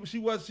guess she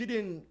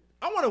didn't,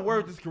 I want to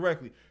word this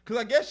correctly, because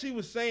I guess she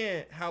was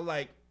saying how,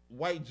 like,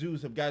 white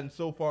Jews have gotten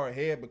so far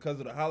ahead because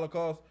of the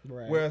Holocaust,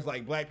 whereas,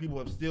 like, black people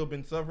have still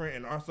been suffering,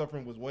 and our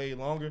suffering was way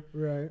longer,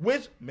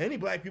 which many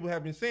black people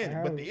have been saying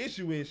it, but the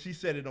issue is she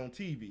said it on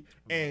TV,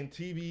 and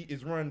TV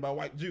is run by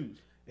white Jews.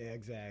 Yeah,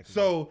 exactly.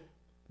 So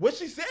what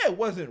she said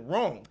wasn't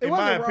wrong, in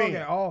my opinion. It wasn't wrong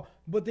at all,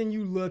 but then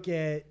you look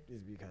at,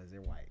 it's because they're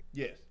white.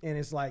 Yes. And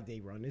it's like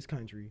they run this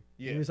country.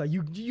 Yeah. And it's like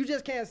you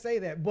just can't say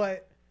that.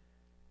 But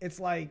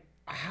it's like,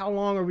 how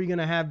long are we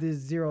gonna have this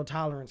zero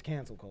tolerance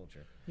cancel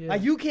culture? Yeah.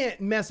 Like, you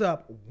can't mess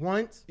up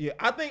once. Yeah,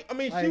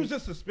 she was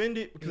just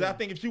suspended because I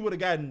think if she would have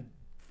gotten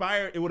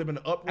fired, it would have been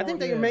an uproar. I think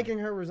they were making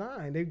her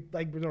resign. They're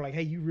like,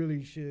 hey, you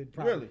really should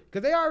probably. Really?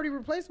 Because they already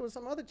replaced her with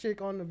some other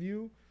chick on The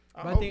View.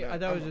 I think it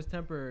was just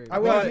temporary. I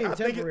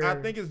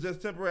think it's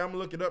just temporary. I'm gonna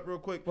look it up real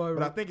quick,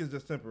 but I think it's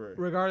just temporary.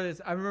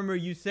 Regardless, I remember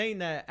you saying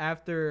that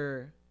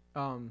after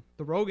the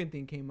Rogan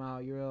thing came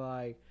out, you were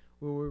like,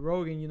 well, with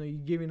Rogan, you know, you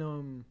giving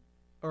them,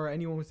 or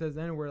anyone who says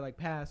the N-word, like,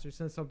 pass or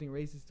says something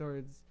racist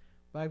towards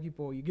black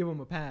people, you give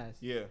them a pass.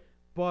 Yeah.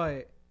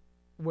 But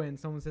when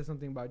someone says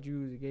something about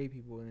Jews or gay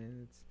people,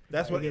 and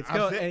that's what it's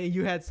killed. And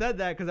you had said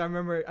that because I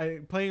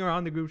remember playing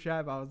around the group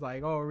chat. I was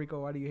like, "Oh,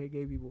 Rico, why do you hate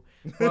gay people?"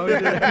 So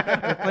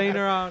I was playing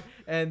around,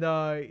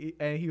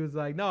 and he was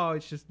like, "No,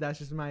 that's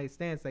just my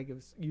stance. Like,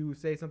 if you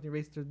say something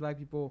racist to black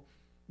people,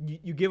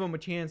 you give them a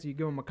chance, or you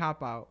give them a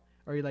cop out,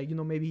 or you're like, you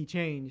know, maybe he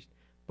changed."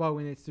 But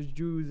when it's to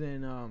Jews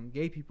and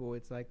gay people,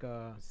 it's like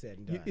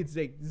it's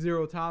like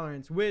zero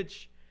tolerance,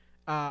 which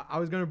I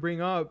was gonna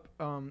bring up.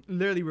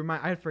 Literally,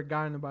 I had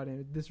forgotten about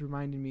it. This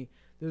reminded me.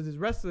 There's this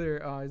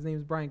wrestler. His name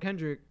is Brian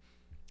Kendrick.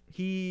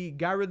 He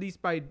got released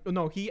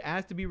he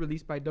asked to be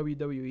released by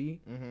WWE,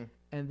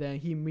 and then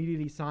he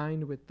immediately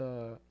signed with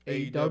the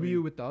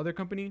AEW with the other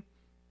company.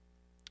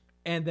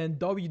 And then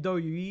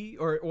WWE,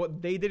 or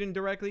they didn't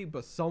directly,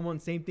 but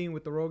same thing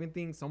with the Rogan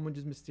thing. Someone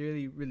just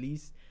mysteriously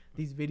released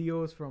these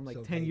videos from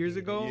like 10 years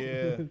ago.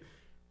 Yeah.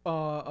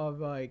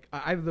 Of like,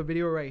 I have the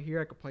video right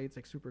here. I could play. It's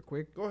like super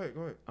quick. Go ahead.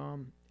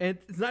 And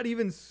it's not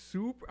even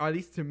super. Or at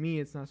least to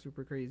me, it's not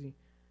super crazy.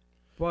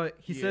 But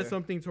he says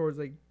something towards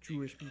like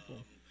Jewish people.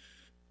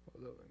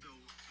 So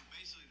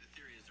basically, the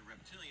theory is the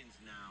reptilians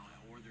now,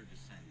 or their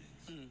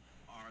descendants,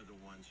 are the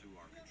ones who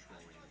are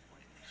controlling the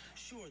planet.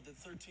 Sure, the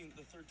 13.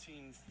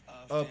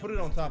 Put it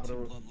on top of the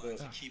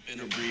bloodlines keep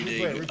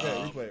interbreeding.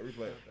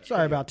 Replay it.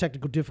 Sorry about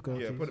technical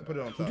difficulties. Yeah, put it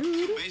on top.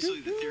 So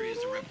basically, the theory is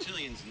the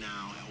reptilians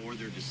now, or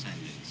their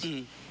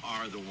descendants,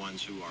 are the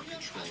ones who are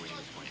controlling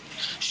the planet.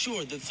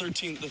 Sure, the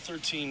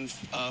 13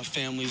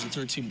 families and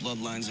 13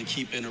 bloodlines that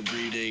keep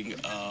interbreeding.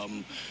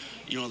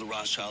 You know, the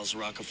Rothschilds, the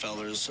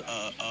Rockefellers.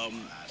 I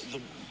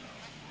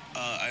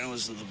know it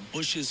was the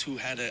Bushes who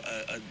had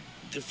a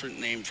different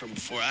name from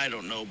before. I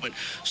don't know, but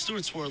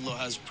Stuart Swerdlow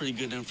has pretty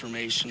good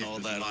information, all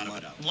that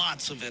online.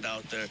 Lots of it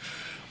out there.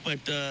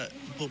 But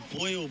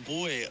boy, oh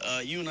boy,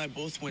 you and I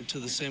both went to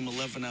the same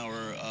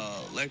 11-hour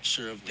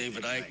lecture of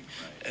David Icke,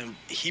 and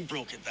he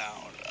broke it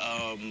down.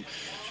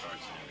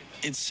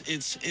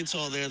 It's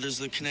all there. There's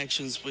the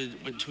connections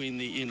between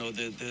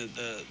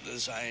the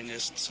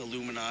Zionists,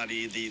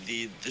 Illuminati,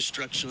 the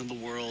destruction of the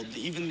world,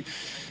 even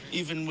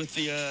with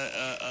the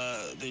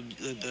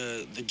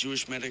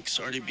Jewish medics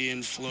already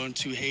being flown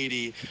to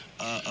Haiti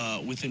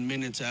within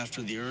minutes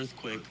after the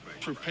earthquake,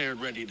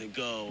 prepared, ready to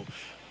go.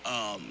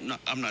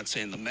 I'm not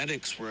saying the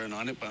medics were in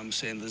on it, but I'm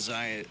saying the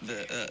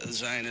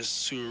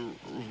Zionists who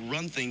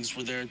run things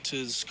were there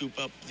to scoop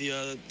up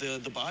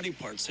the body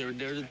parts. They were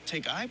there to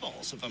take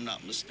eyeballs, if I'm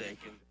not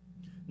mistaken.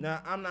 Now,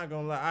 I'm not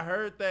gonna lie. I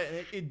heard that,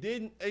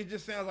 and it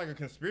just sounds like a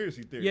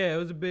conspiracy theory. Yeah, it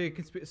was a big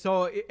conspiracy.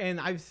 So, and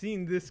I've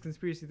seen this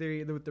conspiracy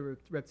theory with the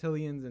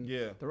reptilians and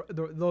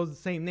those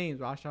same names,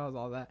 Rothschilds,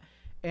 all that.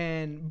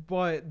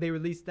 But they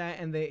released that,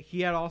 and he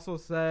had also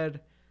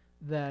said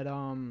that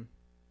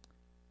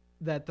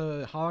that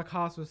the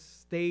Holocaust was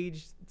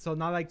staged, so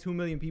not like 2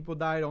 million people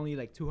died, only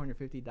like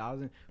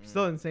 250,000.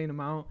 Still an insane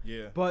amount.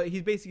 Yeah. But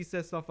he basically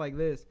said stuff like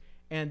this,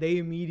 and they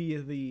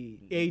immediately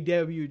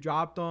AEW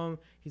dropped him.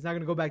 He's not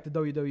gonna go back to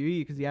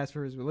WWE because he asked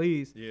for his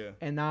release. Yeah.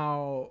 And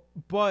now,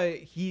 but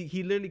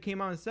he literally came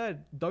out and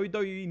said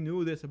WWE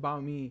knew this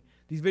about me.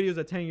 These videos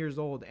are 10 years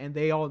old, and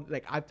they all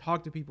like I've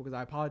talked to people because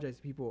I apologized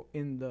to people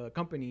in the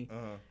company,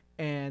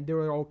 and they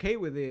were okay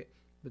with it.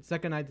 But the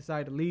second I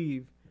decided to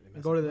leave.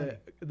 And go to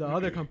the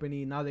other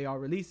company. Now they all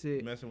release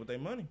it. Messing with their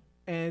money.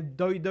 And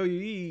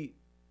WWE,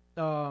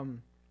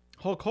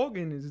 Hulk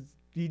Hogan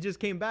he just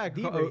came back.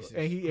 And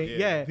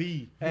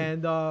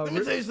And let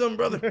me tell you something,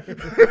 brother.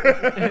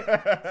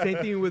 Same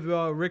thing with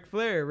Ric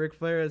Flair. Ric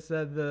Flair has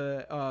said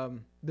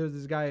there's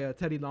this guy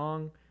Teddy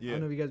Long. I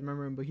don't know if you guys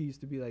remember him, but he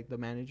used to be like the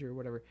manager or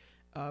whatever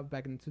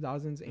back in the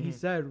 2000s. And he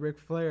said Ric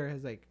Flair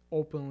has like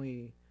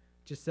openly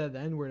just said the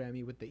N-word at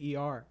me with the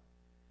ER.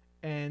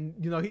 And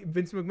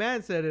Vince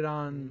McMahon said it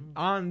on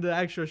the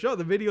actual show.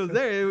 The video's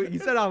there. He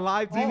said it on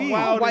live TV.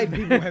 All white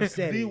people have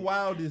said the it.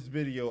 wildest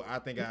video I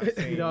think I've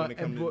seen when it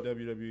comes to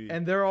WWE.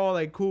 And they're all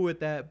like cool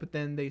with that, but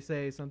then they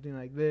say something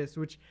like this,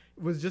 which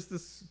was just a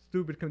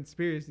stupid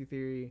conspiracy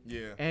theory.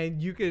 Yeah.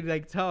 And you could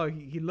like tell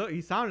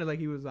he sounded like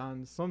he was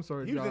on some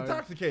sort of he was drugs.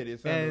 intoxicated. It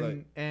sounded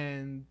like.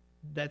 And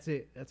that's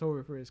it. That's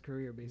over for his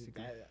career,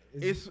 basically.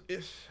 It's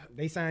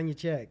they sign your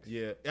checks.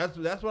 Yeah, that's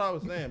what I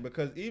was saying,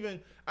 because even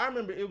I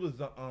remember it was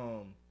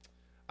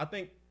I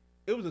think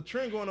it was a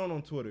trend going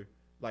on Twitter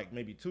like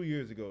maybe 2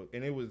 years ago,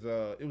 and it was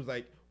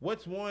like,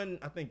 what's one,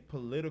 I think,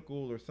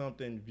 political or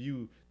something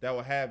view that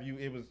will have you,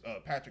 it was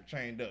Patrick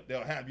chained up,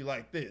 they'll have you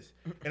like this,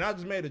 and I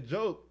just made a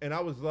joke, and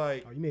I was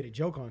like, oh, you made a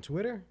joke on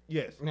Twitter?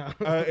 Yes. No.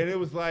 And it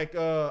was like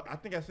I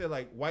think I said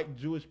like white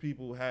Jewish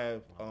people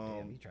have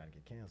damn, you trying to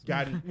get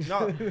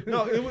canceled.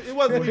 No, it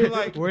wasn't even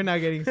like we're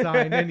not getting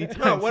signed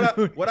anytime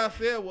soon. What I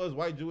said was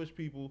white Jewish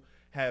people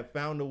have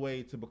found a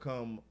way to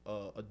become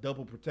a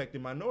double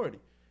protected minority.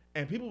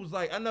 And people was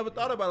like, I never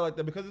thought about it like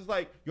that, because it's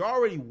like you're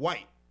already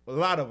white, a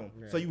lot of them.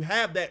 Right. So you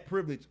have that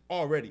privilege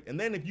already. And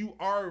then if you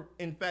are,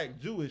 in fact,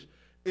 Jewish,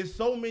 it's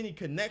so many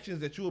connections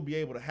that you will be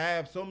able to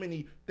have, so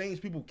many things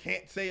people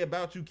can't say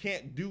about you,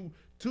 can't do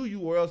to you,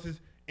 or else it's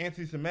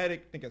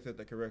anti-Semitic. I think I said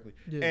that correctly.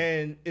 Yeah.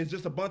 And it's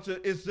just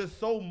it's just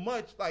so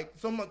much, like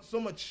so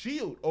much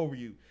shield over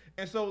you.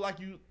 And so like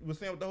you were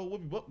saying with the whole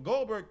Whoopi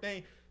Goldberg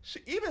thing,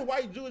 even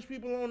white Jewish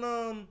people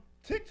on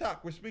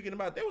TikTok were speaking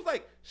about, they was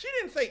like, she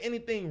didn't say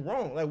anything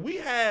wrong. Like, we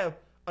have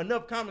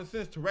enough common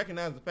sense to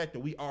recognize the fact that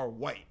we are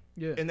white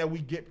and that we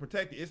get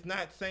protected. It's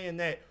not saying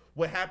that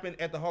what happened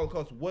at the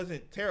Holocaust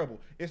wasn't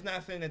terrible. It's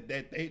not saying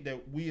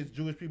that we as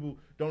Jewish people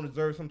don't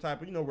deserve some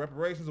type of,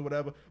 reparations or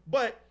whatever.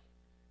 But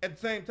at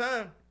the same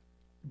time,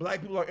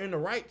 black people are in the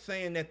right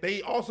saying that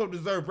they also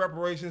deserve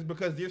reparations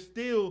because they're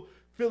still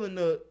feeling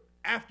the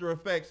after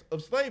effects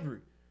of slavery.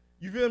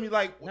 You feel me?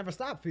 Like, never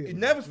stop feeling.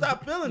 Never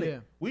stop feeling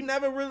it. We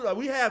never really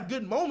we have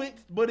good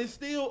moments, but it's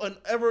still an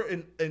ever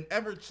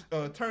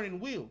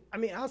turning wheel. I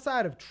mean,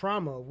 outside of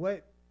trauma,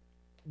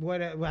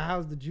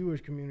 how's the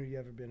Jewish community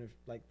ever been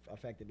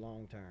affected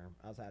long term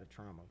outside of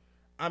trauma?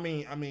 I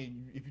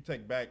mean, if you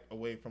take back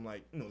away from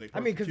their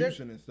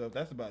persecution and stuff,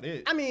 that's about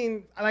it. I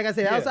mean, like I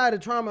said, outside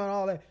of trauma and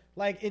all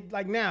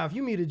that, now, if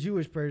you meet a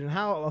Jewish person,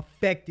 how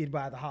affected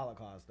by the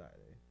Holocaust are they?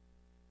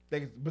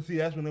 But see,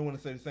 that's when they want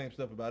to say the same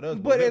stuff about us.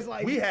 But it's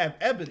like, we have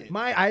evidence.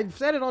 I've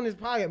said it on this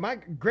podcast. My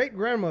great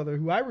grandmother,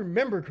 who I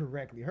remember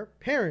correctly, her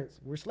parents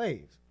were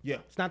slaves. Yeah,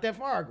 it's not that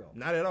far ago.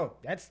 Not at all.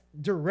 That's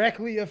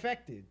directly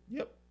affected.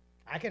 Yep.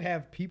 I could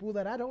have people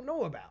that I don't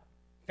know about,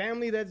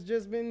 family that's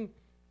just been,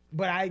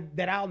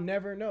 that I'll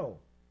never know.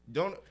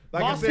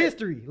 Lost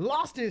history.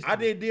 I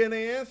did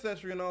DNA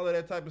ancestry and all of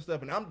that type of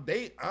stuff, and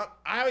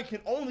I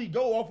can only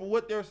go off of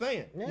what they're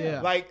saying.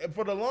 Yeah. Like,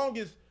 for the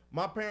longest,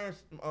 my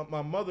parents,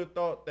 my mother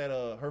thought that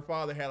her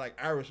father had like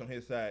Irish on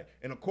his side,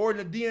 and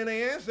according to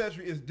DNA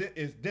ancestry,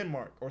 is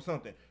Denmark or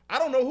something. I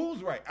don't know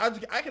who's right.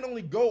 I can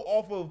only go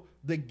off of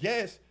the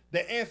guess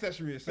their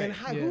ancestry is the same.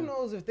 And who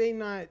knows if they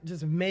not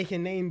just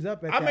making names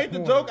up at I that made the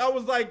point. joke. I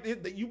was like,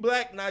 you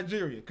black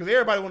Nigeria, because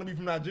everybody want to be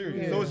from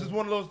Nigeria. So Yeah. it's just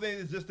one of those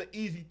things. It's just an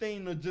easy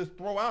thing to just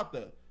throw out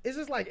there. It's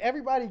just like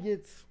everybody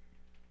gets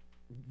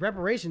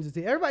reparations.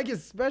 Everybody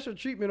gets special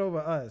treatment over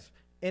us.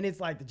 And it's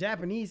like the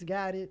Japanese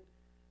got it.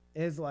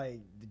 It's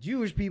like the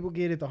Jewish people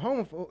get it. The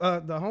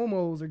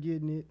homos are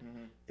getting it.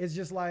 Mm-hmm. It's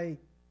just like,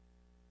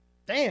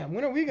 damn,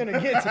 when are we gonna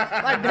get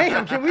to, like,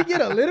 damn, can we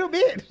get a little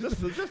bit?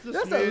 Just a Just a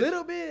smidge.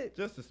 little bit.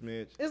 Just a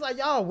smidge. It's like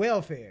y'all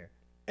welfare.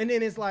 And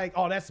then it's like,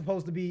 oh, that's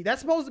supposed to be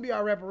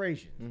our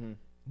reparations. Mm-hmm.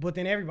 But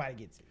then everybody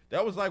gets it.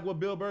 That was like what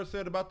Bill Burr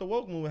said about the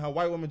woke movement, how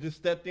white women just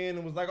stepped in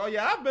and was like, oh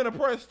yeah, I've been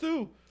oppressed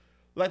too.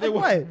 Like they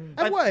Like were.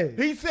 what? Like what?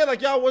 He said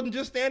like y'all wasn't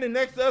just standing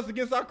next to us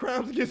against our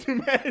crimes against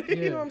humanity.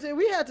 You know what I'm saying?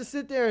 We had to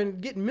sit there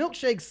and get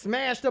milkshakes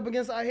smashed up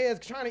against our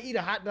heads trying to eat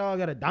a hot dog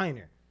at a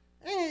diner.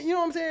 And you know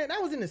what I'm saying? That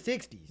was in the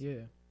 60s. Yeah.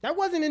 That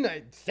wasn't in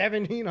the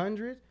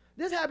 1700s.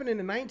 This happened in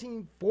the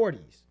 1940s.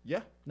 Yeah.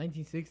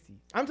 1960s.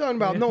 I'm talking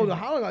about, no, the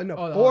Holocaust, no,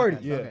 Oh, the 40s.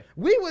 Holocaust, Yeah. okay.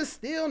 We was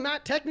still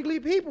not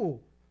technically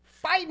people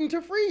fighting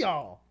to free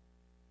y'all.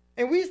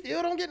 And we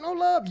still don't get no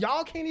love.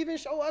 Y'all can't even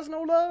show us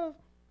no love.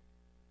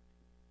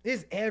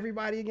 Is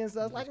everybody against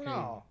us? Like,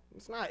 no,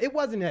 it's not. It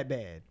wasn't that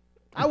bad.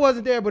 I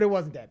wasn't there, but it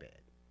wasn't that bad.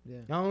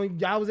 Yeah.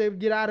 Y'all was able to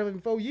get out of it in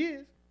 4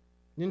 years.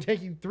 Didn't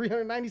take you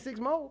 396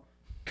 more.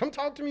 Come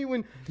talk to me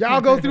when y'all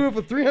go through it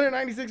for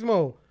 396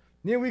 more.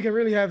 Then we can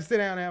really sit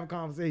down and have a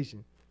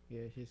conversation.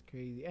 Yeah, it's just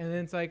crazy. And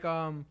then it's like,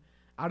 I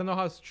don't know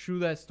how true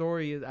that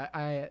story is.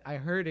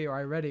 I heard it or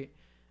I read it,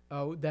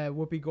 that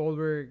Whoopi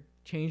Goldberg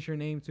changed her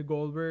name to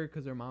Goldberg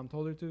because her mom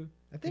told her to.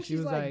 I think She she's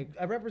was like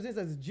represents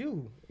as a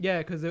Jew. Yeah,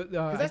 because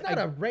Because that's not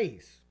a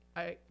race.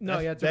 no,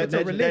 yeah, it's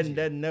a religion.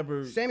 That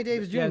never. Sammy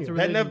Davis Jr. Yeah, it's a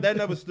That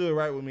never stood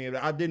right with me.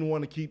 I didn't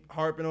want to keep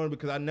harping on it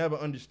because I never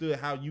understood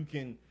how you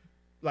can,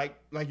 like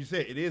you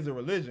said, it is a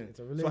religion. It's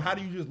a religion. So how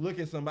do you just look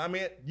at somebody? I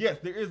mean, yes,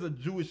 there is a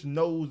Jewish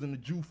nose and the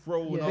Jew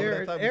fro and Yeah. all They're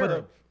that type of Arab.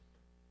 stuff.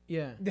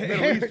 Yeah.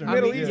 Middle Eastern. I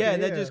Middle mean, Eastern, yeah,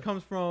 that just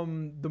comes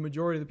from the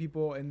majority of the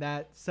people in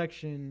that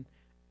section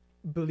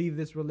believe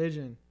this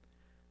religion.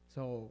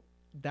 So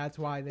that's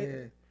why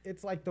they're.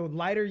 It's like the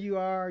lighter you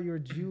are, you're a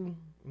Jew,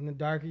 and the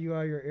darker you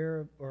are, you're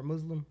Arab or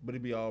Muslim. But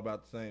it'd be all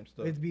about the same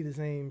stuff. It'd be the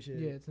same shit.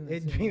 Yeah, it's in the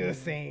It'd same be the line.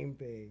 same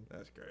thing.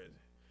 That's crazy.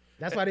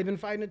 That's why they've been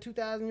fighting a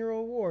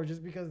 2,000-year-old war,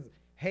 just because,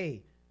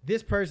 hey,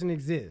 this person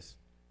exists.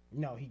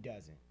 No, he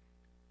doesn't.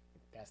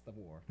 That's the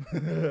war.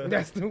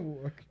 That's the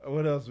war.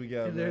 What else we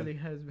got? It man? literally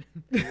has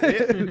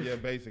been. Yeah,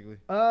 basically.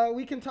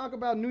 We can talk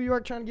about New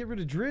York trying to get rid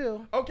of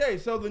drill. Okay,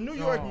 so the New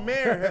York Oh.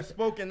 mayor has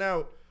spoken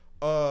out.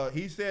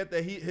 He said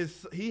that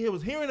he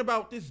was hearing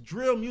about this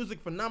drill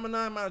music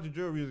phenomenon. Mind you,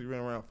 drill music been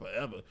around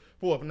forever,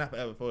 not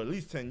forever, for at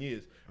least 10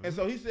 years. And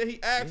so he said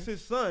he asked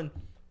his son,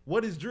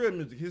 "What is drill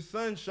music?" His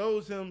son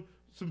shows him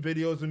some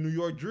videos of New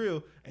York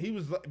drill, and he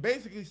was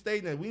basically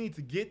stating that we need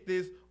to get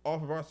this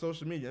off of our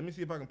social media. Let me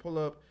see if I can pull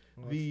up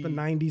It's the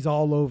 90s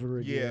all over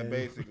again. yeah,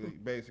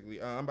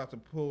 basically. I'm about to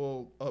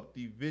pull up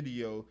the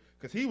video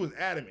because he was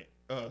adamant,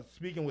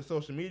 speaking with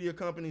social media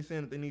companies,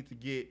 saying that they need to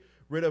get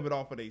rid of it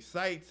off of their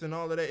sites and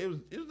all of that. It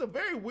was a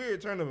very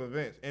weird turn of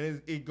events,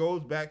 and it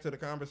goes back to the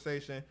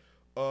conversation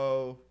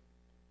of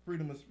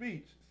freedom of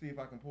speech. See if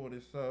I can pull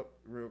this up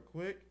real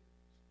quick.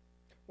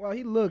 Well,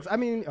 he looks, I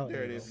mean,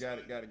 There it is. Got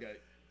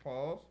it.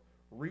 Pause.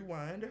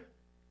 Rewind.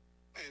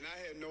 And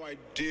I had no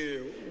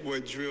idea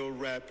what drill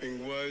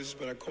rapping was,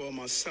 but I called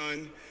my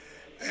son,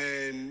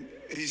 and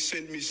he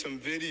sent me some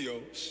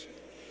videos,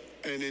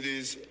 and it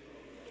is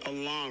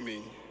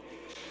alarming.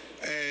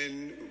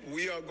 And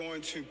we are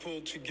going to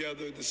pull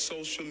together the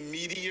social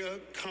media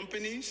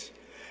companies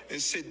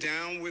and sit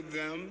down with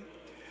them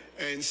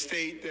and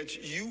state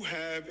that you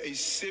have a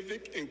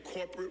civic and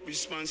corporate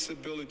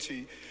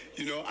responsibility.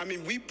 You know, I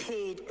mean, we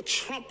pulled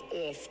Trump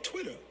off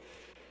Twitter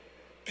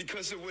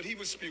because of what he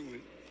was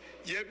spewing.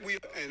 Yet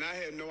and I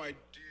had no idea.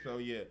 So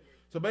yeah.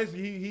 So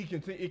basically,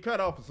 he cut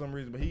off for some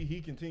reason, but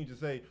he continued to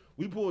say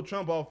we pulled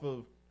Trump off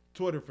of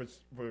Twitter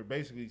for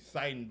basically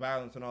citing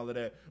violence and all of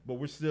that, but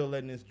we're still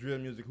letting this drill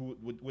music,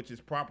 which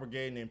is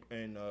propagating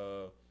and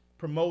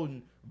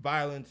promoting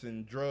violence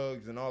and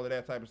drugs and all of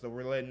that type of stuff.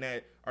 We're letting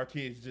our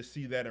kids just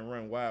see that and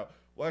run wild.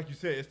 Well, like you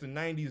said, it's the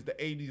 90s, the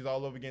 80s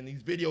all over again.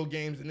 These video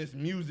games and this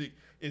music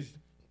is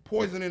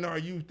poisoning our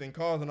youth and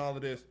causing all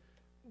of this.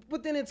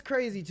 But then it's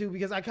crazy too,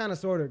 because I kind of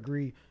sort of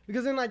agree.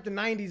 Because in like the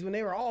 90s, when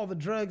they were all the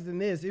drugs in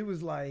this, it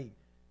was like,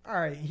 all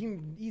right,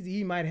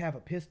 he might have a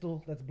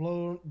pistol that's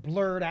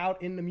blurred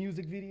out in the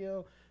music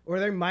video, or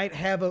they might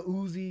have a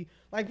Uzi.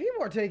 Like,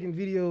 people are taking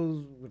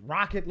videos with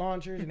rocket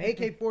launchers and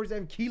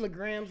AK-47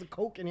 kilograms of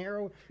coke and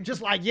heroin.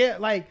 Just like, yeah,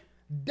 like,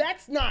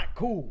 that's not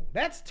cool.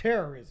 That's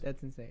terrorism.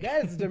 That's insane.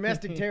 That's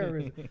domestic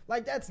terrorism.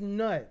 Like, that's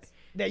nuts.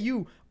 That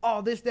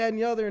this, that, and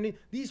the other, and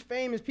these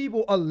famous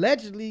people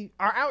allegedly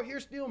are out here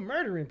still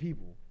murdering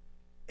people.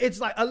 It's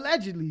like,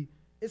 allegedly.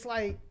 It's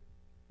like,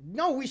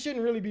 no, we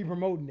shouldn't really be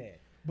promoting that.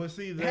 But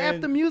see,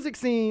 Half the music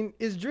scene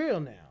is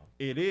drill now.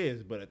 It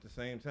is, but at the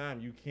same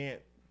time, you can't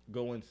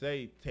go and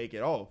say take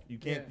it off. You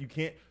can't. Yeah. You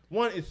can't.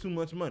 One, it's too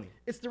much money.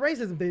 It's the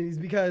racism thing is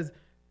because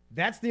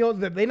that's the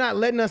only, they're not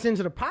letting us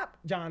into the pop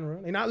genre.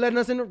 They're not letting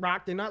us into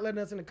rock. They're not letting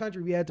us in the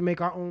country. We had to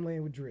make our own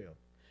lane with drill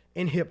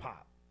and hip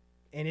hop.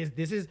 And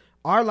this is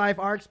our life,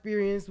 our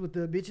experience with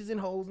the bitches and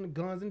hoes and the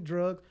guns and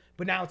drugs.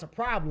 But now it's a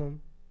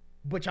problem,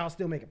 but y'all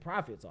still making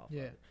profits off of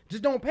it.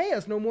 Just don't pay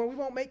us no more. We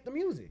won't make the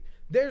music.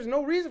 There's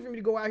no reason for me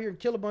to go out here and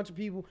kill a bunch of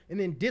people and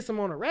then diss them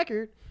on a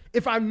record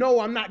if I know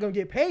I'm not going to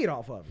get paid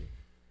off of it.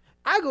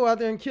 I go out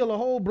there and kill a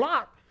whole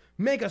block,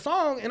 make a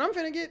song, and I'm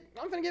finna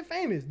get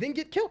famous, then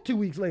get killed 2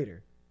 weeks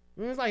later.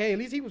 And it's like, hey, at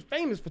least he was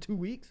famous for 2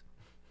 weeks.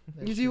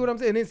 You see what I'm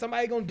saying? Then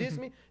somebody gonna diss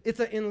me. It's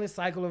an endless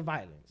cycle of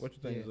violence. What you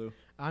think, Zoo?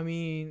 I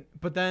mean,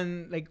 but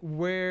then like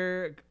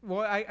where?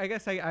 Well, I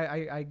guess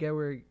I get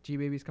where G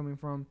Baby's coming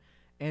from,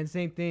 and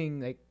same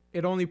thing. Like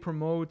it only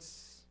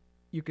promotes,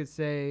 you could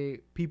say,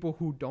 people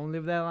who don't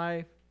live that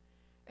life,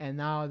 and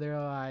now they're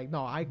like,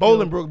 no, I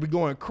Bolingbrook be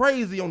going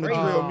crazy on the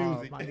drill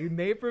music. My dude,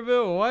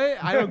 Naperville,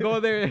 what? I don't go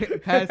there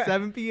past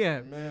 7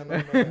 p.m. Man,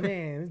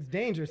 Man, it's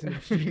dangerous in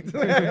the streets.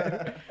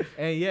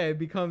 And yeah, it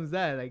becomes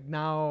that. Like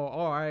now,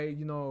 all right,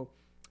 you know,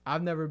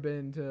 I've never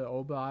been to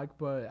Old Block,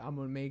 but I'm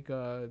gonna make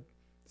a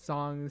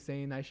song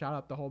saying I shot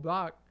up the whole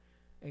block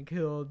and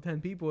killed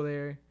 10 people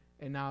there,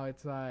 and now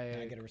it's like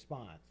I get a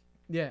response.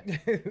 yeah,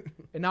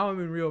 and now I'm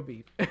in real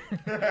beef.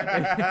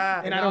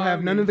 And I don't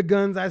have none of the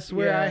guns I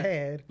swear I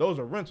had. Those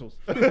are rentals.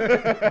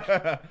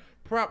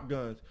 Prop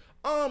guns.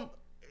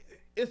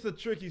 It's a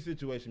tricky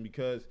situation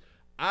because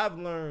I've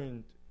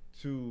learned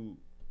to,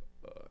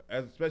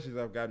 especially as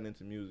I've gotten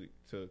into music,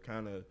 to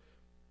kind of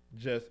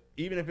just,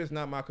 even if it's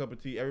not my cup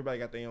of tea, everybody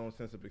got their own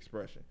sense of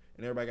expression.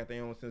 And everybody got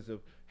their own sense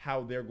of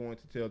how they're going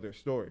to tell their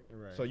story.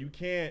 Right. So you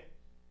can't,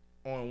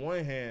 on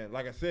one hand,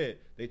 like I said,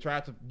 they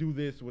tried to do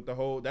this with the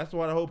whole, that's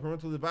why the whole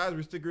parental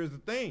advisory sticker is a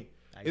thing.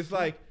 It's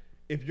like,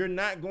 if you're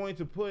not going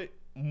to put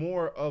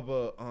more of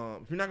a,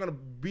 if you're not going to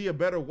be a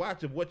better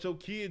watch of what your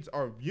kids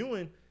are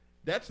viewing,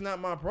 that's not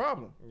my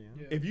problem.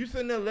 Yeah. If you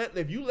sitting there,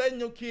 if you letting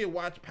your kid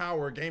watch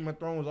Power, Game of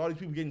Thrones, all these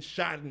people getting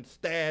shot and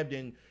stabbed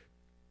and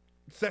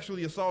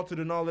sexually assaulted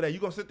and all of that, you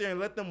gonna sit there and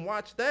let them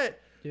watch that,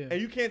 and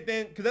you can't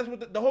then, because that's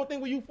what the whole thing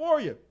with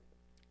Euphoria.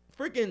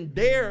 Freaking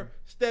Dare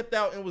stepped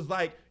out and was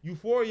like,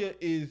 Euphoria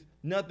is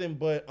nothing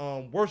but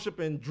worship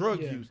and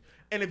drug use.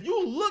 And if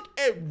you look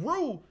at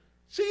Rue,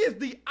 she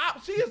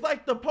is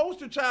like the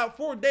poster child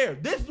for Dare.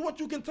 This is what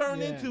you can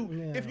turn into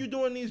if you're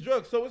doing these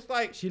drugs. So it's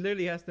like, She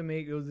literally has to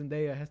make,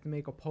 Zendaya has to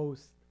make a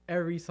post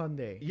every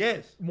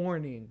Sunday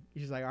morning.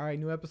 She's like, all right,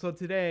 new episode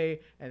today,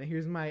 and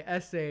here's my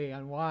essay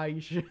on why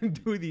you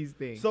shouldn't do these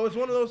things. So it's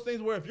one of those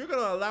things where if you're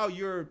gonna allow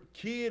your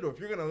kid or if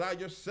you're gonna allow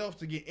yourself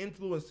to get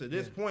influenced to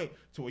this point,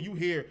 to where you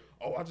hear,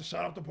 oh, I just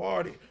shot up the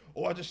party,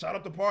 oh, I just shot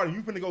up the party,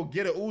 you finna go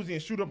get an Uzi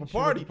and shoot up a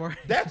party.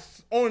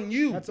 That's on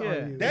you. That's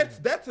on you.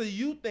 That's a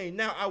you thing.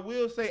 Now I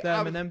will say, it's the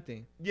Eminem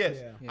thing. yes,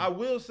 Yeah. I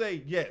will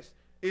say yes.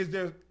 Is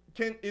there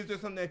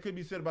something that could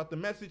be said about the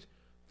message?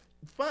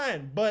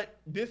 Fine, but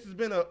this has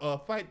been a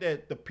fight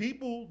that the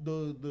people,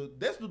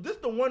 this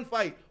the one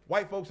fight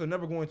white folks are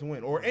never going to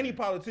win, or any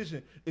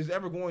politician is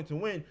ever going to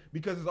win,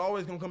 because it's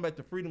always going to come back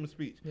to freedom of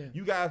speech. Yeah.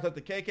 You guys let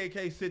the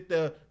KKK sit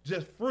there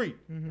just free,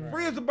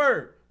 free as a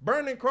bird,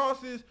 burning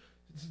crosses,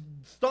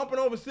 stomping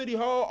over City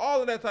Hall,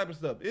 all of that type of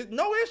stuff. It's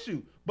no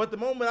issue. But the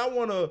moment I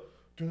want to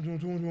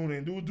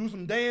and do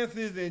some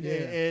dances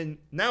and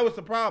now it's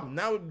a problem.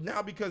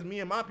 Now because me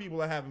and my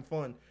people are having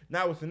fun,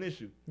 now it's an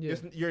issue.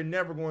 You're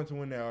never going to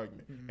win that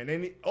argument. And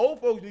then the old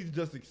folks need to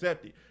just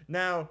accept it.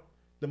 Now,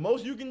 the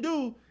most you can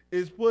do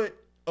is put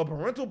a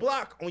parental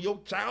block on your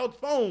child's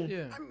phone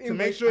to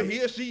make sure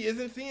he or she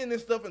isn't seeing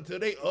this stuff until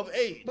they of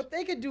age. But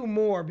they could do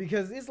more,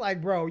 because it's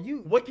like, bro,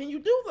 what can you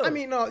do though? I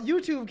mean,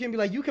 YouTube can be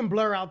like, you can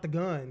blur out the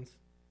guns.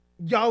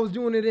 Y'all was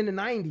doing it in the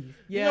 90s.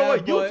 You know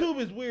what? YouTube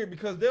is weird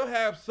because they'll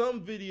have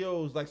some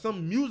videos, like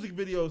some music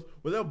videos,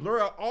 where they'll blur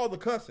out all the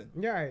cussing.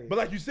 Right. But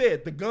like you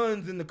said, the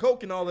guns and the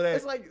coke and all of that.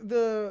 It's like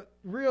the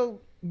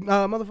real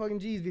motherfucking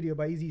G's video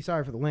by Easy.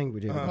 Sorry for the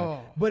language.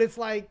 But it's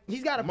like,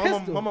 he's got a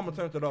pistol. My mama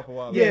turned it off a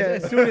while ago. Yeah.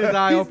 As soon as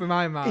I open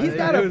my mouth, He's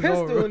got a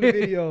pistol over. in the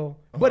video,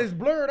 but it's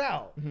blurred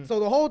out. So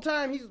the whole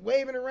time he's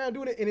waving around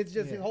doing it, and it's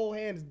just his whole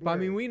hand is blurred. But I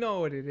mean, we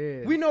know what it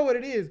is. We know what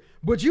it is.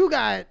 But you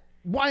got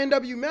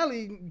YNW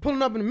Melly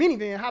pulling up in a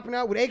minivan, hopping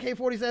out with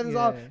AK-47s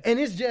off, and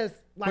it's just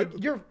like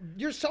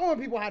you're showing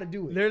people how to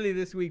do it. Literally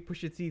this week,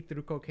 Pusha T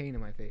threw cocaine in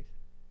my face.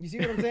 You see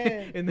what I'm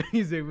saying? In the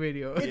music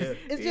video.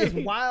 It's just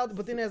wild.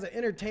 But then as an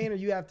entertainer,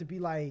 you have to be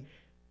like,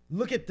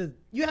 look at the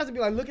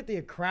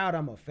crowd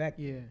I'm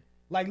affecting. Yeah.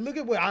 Like, look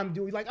at what I'm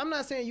doing. Like, I'm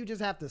not saying you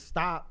just have to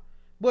stop,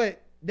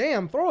 but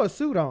damn, throw a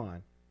suit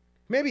on.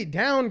 Maybe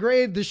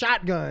downgrade the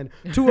shotgun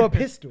to a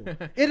pistol.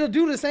 It'll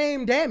do the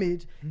same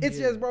damage. It's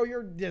just, bro,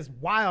 you're just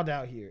wild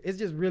out here. It's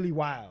just really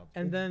wild.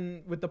 And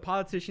then with the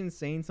politicians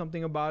saying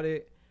something about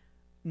it,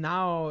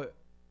 now,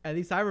 at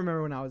least I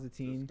remember when I was a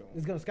teen.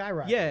 It's going to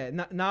skyrocket. Yeah,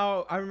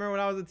 now I remember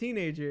when I was a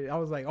teenager, I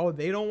was like, oh,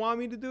 they don't want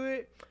me to do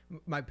it?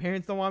 My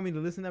parents don't want me to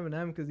listen to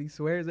Eminem because he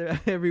swears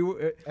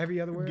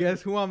every other word?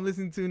 Guess who I'm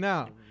listening to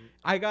now?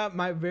 I got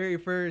my very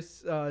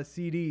first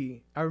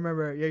CD. I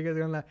remember. You guys are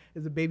gonna laugh.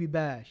 It's a Baby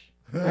Bash.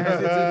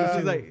 This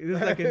was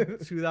like in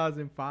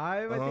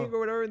 2005, I think, or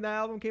whatever. And that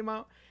album came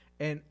out,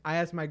 and I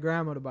asked my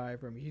grandma to buy it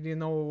for me. She didn't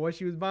know what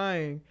she was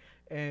buying,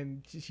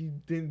 and she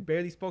didn't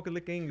barely spoke a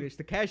lick of English.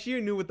 The cashier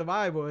knew what the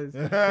vibe was.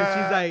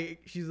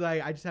 She's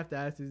like, I just have to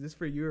ask, is this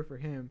for you or for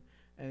him?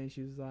 And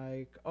she was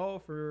like, oh,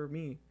 for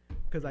me.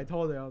 Because I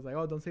told her, I was like,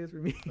 oh, don't say it's for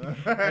me.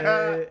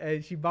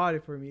 and she bought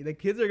it for me. The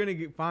kids are going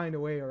to find a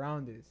way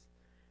around this.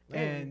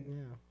 And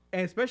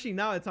especially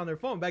now it's on their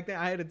phone. Back then,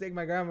 I had to take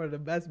my grandma to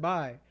Best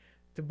Buy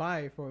to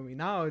buy it for me.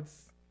 Now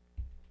it's,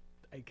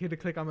 I get to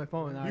click on my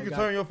phone. You can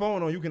turn your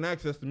phone on. You can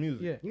access the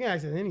music. Yeah. You can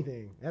access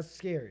anything. That's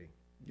scary.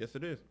 Yes,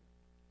 it is.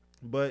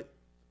 But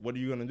what are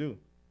you going to do?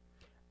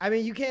 I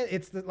mean, you can't.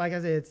 Like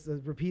I said, it's a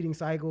repeating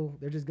cycle.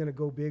 They're just gonna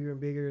go bigger and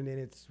bigger, and then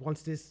it's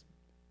once this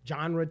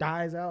genre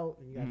dies out,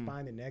 you gotta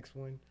find the next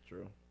one.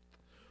 True.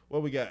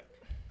 What we got?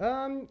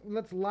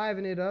 Let's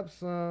liven it up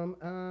some.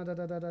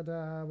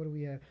 What do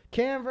we have?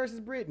 Cam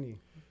versus Brittany.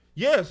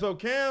 Yeah. So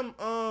Cam.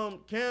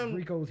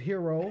 Rico's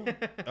hero.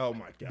 Oh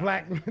my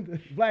God.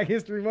 Black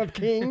History Month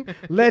king,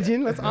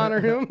 legend. Let's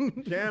honor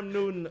him. Cam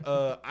Newton.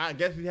 I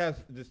guess he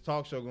has this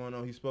talk show going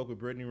on. He spoke with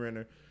Brittany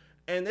Renner.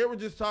 And they were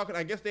just talking.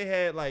 I guess they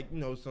had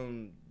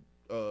some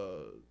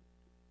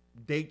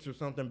dates or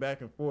something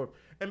back and forth.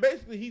 And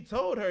basically, he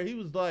told her, he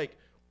was like,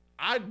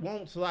 "I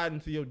won't slide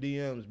into your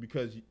DMs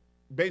because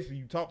basically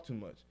you talk too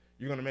much.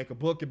 You're gonna make a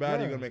book about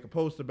it. You're gonna make a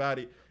post about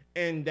it,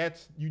 and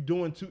that's you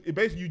doing too.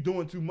 Basically, you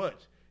doing too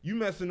much. You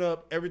messing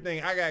up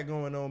everything I got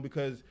going on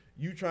because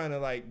you trying to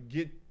like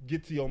get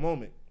to your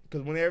moment."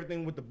 Because when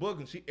everything with the book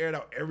and she aired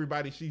out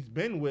everybody she's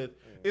been with,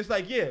 it's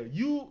like, yeah,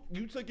 you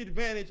took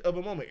advantage of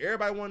a moment.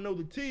 Everybody want to know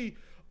the tea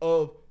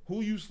of who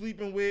you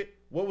sleeping with,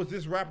 what was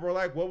this rapper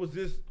like, what was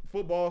this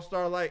football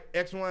star like,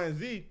 X, Y, and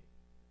Z.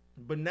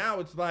 But now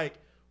it's like,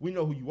 we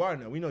know who you are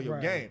now. We know your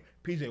game.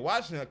 PJ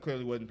Washington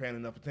clearly wasn't paying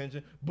enough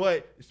attention.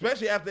 But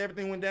especially after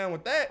everything went down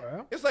with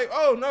that, it's like,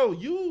 oh, no,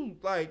 you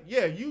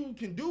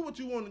can do what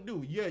you want to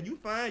do. Yeah, you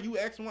fine, you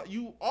X, Y,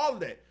 you all of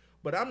that.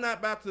 But I'm not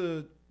about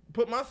to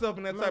put myself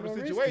in that type of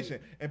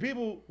situation. And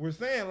people were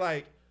saying,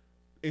 like,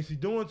 is he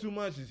doing too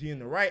much? Is he in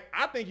the right?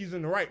 I think he's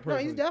in the right person.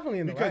 No, he's definitely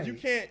in the right. Because you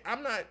can't,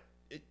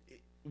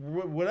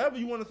 whatever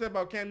you want to say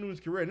about Cam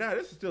Newton's career, now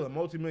this is still a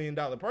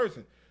multi-million-dollar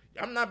person.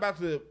 I'm not about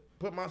to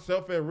put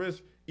myself at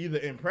risk either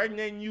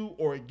impregnating you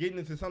or getting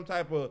into some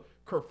type of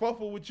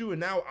kerfuffle with you, and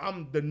now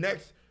I'm the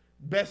next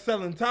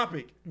best-selling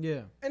topic.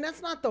 Yeah. And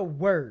that's not the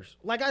worst.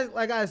 Like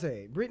I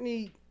say,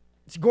 Brittany,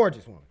 it's a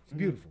gorgeous woman. It's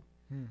beautiful.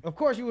 Of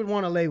course you would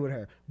want to lay with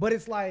her. But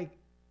it's like,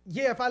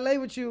 yeah, if I lay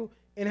with you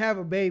and have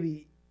a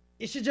baby,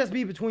 it should just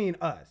be between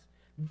us.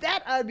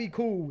 That I'd be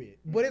cool with.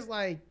 But it's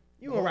like,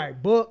 you gonna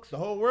write books. The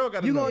whole world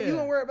got to know. You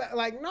gonna worry about,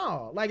 like,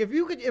 no. Like, if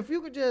you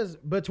could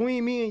just,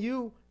 between me and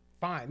you,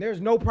 fine.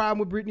 There's no problem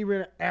with Brittany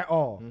Renner at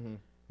all.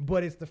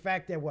 But it's the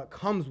fact that what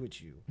comes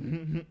with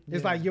you.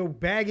 It's like your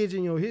baggage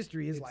and your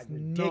history is like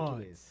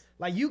ridiculous. Nuts.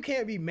 Like, you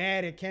can't be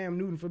mad at Cam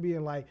Newton for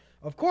being like,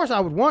 of course I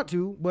would want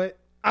to, but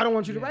I don't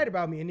want you to write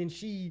about me. And then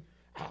she,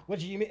 what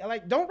do you mean?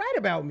 Like, don't write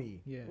about me.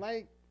 Yeah.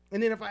 Like,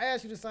 and then if I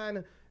ask you to sign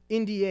an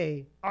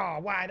NDA,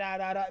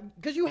 why,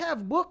 because you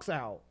have books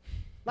out.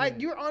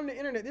 Like, you're on the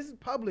internet. This is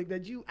public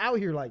that you out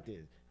here like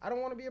this. I don't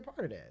want to be a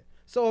part of that.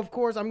 So, of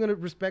course, I'm going to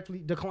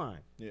respectfully decline.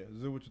 Yeah,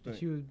 Zoo, what you think?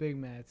 She was big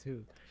mad,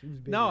 too. She was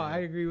big No, mad. I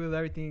agree with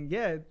everything.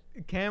 Yeah,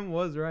 Cam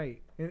was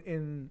right.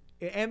 And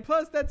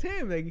plus, that's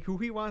him. Like, who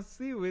he wants to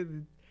sleep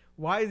with.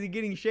 Why is he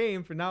getting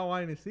shamed for not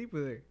wanting to sleep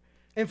with her?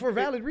 And for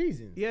valid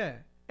reasons. Yeah.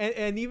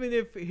 And even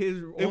if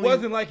it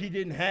wasn't like he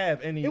didn't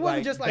have any. It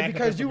wasn't just like backup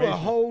because you a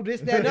information. hoe,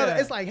 this, that, and other.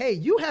 It's like, hey,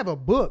 you have a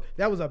book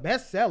that was a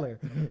bestseller.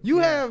 You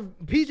have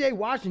PJ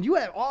Washington. You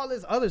have all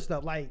this other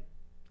stuff. Like,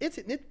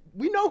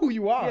 we know who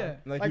you are. Yeah.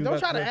 Like, Like you don't about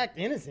try to to say- act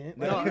innocent.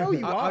 Like, No, you know who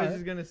you I are. was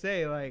just gonna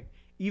say, like,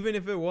 even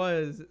if it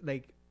was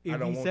like, I if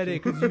don't he want said to.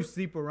 it because you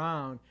sleep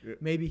around, Yeah.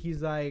 maybe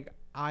he's like,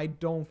 I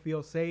don't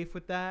feel safe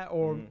with that.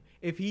 Or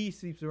if he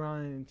sleeps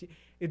around, and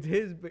it's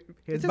his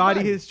his body,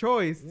 body. his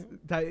choice.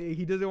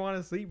 He doesn't want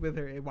to sleep with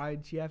her. Why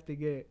did she have to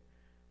get?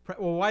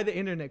 Why the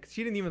internet? 'Cause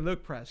she didn't even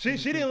look pressed. She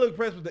didn't look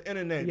pressed with the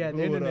internet. Yeah,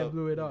 the internet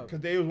blew it up.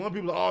 Because there was one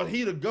people, oh,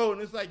 he the GOAT.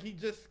 And it's like he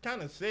just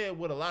kind of said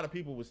what a lot of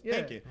people was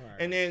thinking. Right.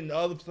 And then the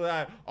other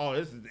side, oh,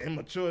 this is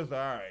immature. It's like,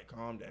 all right,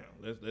 calm down.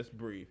 Let's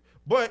breathe.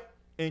 But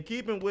in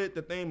keeping with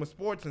the theme of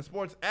sports and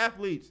sports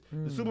athletes,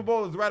 the Super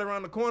Bowl is right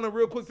around the corner.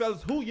 Real quick,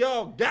 fellas, who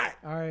y'all got?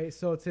 All right,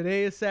 so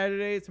today is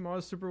Saturday.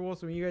 Tomorrow's Super Bowl.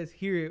 So when you guys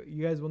hear it,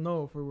 you guys will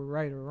know if we were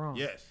right or wrong.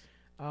 Yes.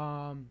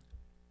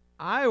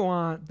 I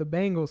want the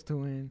Bengals to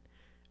win,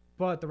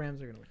 but the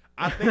Rams are gonna win.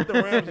 I think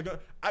the Rams are going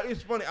to.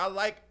 It's funny. I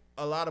like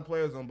a lot of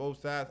players on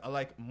both sides. I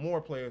like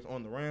more players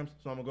on the Rams,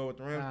 so I'm going to go with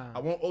the Rams. I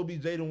want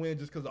OBJ to win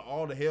just because of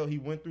all the hell he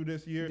went through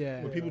this year.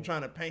 Yeah. With people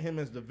trying to paint him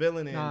as the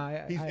villain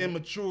and he's I-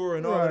 immature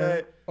and all of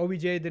that.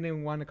 OBJ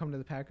didn't want to come to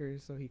the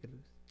Packers, so he could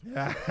lose.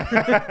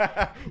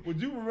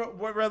 Would you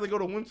rather go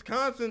to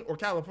Wisconsin or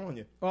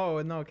California?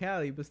 Oh no,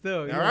 Cali, but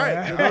still. All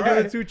right. Those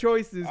are the two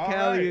choices, All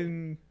Cali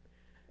right.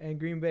 and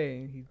Green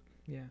Bay.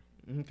 And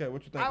Okay,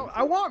 what you think?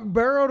 I want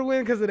Burrow to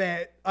win because of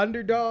that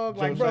underdog.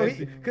 Like, Joe bro,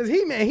 Shiesty. because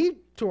he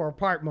tore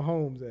apart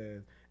Mahomes'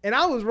 ass. And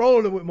I was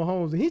rolling with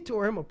Mahomes, and he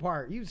tore him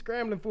apart. He was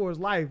scrambling for his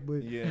life,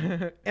 but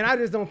Yeah. and I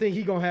just don't think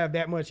he's gonna have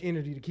that much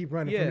energy to keep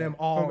running from them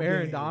all from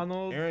Aaron game.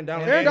 Donald. Aaron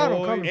Donald, Aaron and,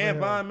 Donald coming for and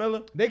him. Von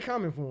Miller. They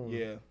coming for him.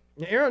 Yeah.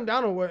 And Aaron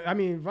Donald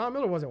Von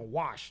Miller wasn't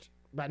washed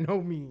by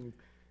no means.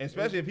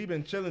 Especially if he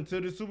been chilling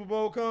till the Super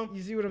Bowl come.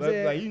 You see what I'm like,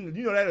 saying? Like you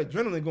know that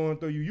adrenaline going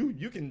through you.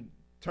 You can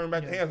turn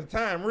back the hands of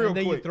time real and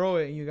then quick. you throw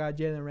it, and you got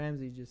Jalen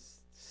Ramsey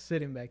just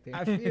sitting back there.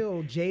 I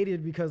feel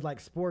jaded because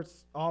like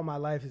sports all my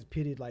life is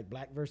pitted like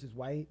black versus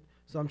white.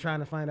 So I'm trying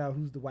to find out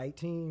who's the white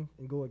team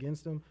and go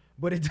against them.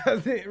 But it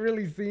doesn't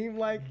really seem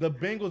like. The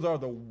Bengals are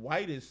the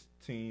whitest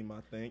team, I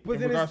think, But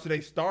in then regards to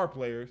their star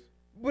players.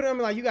 But I'm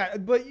like, you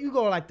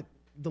go like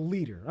the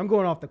leader. I'm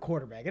going off the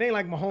quarterback. It ain't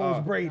like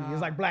Mahomes, Brady.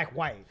 It's like black,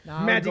 white.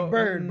 Nah, Magic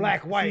Bird,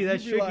 black, white. See,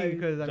 that's You be tricky like-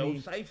 because I Joe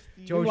mean,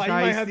 Shiesty. Joe like, you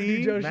might have to do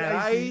Shiesty, Joe Matt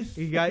Shiesty. Ice.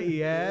 he got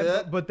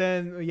Yeah. but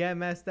then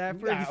Matt You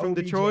Stafford, got he's from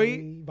OBJ,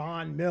 Detroit.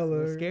 Von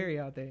Miller. It's scary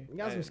out there. You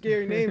got some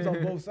scary names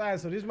on both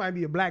sides, so this might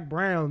be a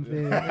black-brown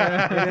thing. And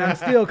I'm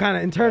still kind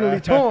of internally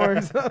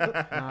torn. So.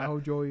 Nah, I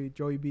hope Joey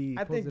B.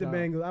 I pulls think it the out.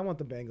 Bengals. I want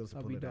the Bengals to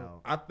That'll pull be it dope.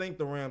 out. I think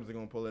the Rams are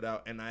gonna pull it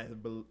out, and I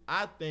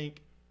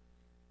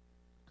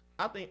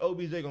think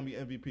OBJ gonna be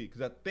MVP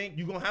because I think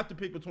you're gonna have to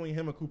pick between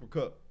him and Cooper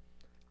Kupp,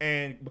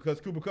 and because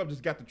Cooper Kupp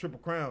just got the triple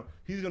crown,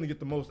 he's gonna get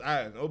the most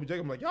eyes. And OBJ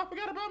gonna be like, y'all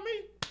forgot about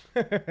me?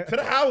 To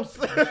the house.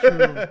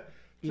 To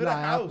Eli the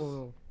house.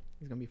 Apple,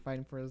 he's gonna be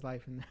fighting for his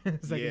life in the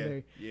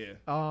secondary. Yeah.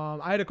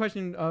 I had a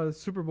question.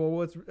 Super Bowl.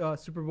 What's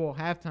Super Bowl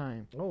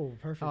halftime? Oh,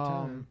 perfect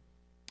time.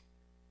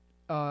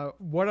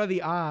 What are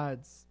the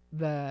odds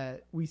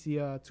that we see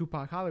a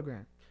Tupac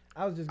hologram?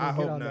 I was just I gonna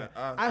get hope on not.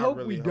 that. I hope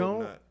really we don't.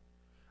 not.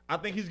 I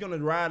think he's gonna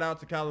ride out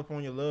to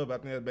California Love. I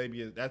think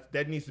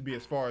that needs to be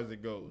as far as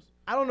it goes.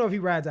 I don't know if he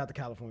rides out to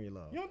California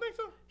Love. You don't think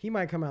so? He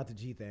might come out to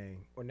G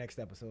Thing or next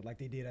episode, like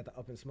they did at the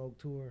Up and Smoke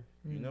tour.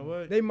 You know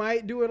what? They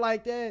might do it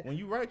like that. When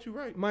you right, you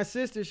right. My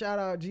sister, shout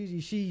out Gigi,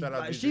 Shout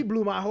out Gigi. she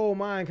blew my whole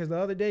mind because the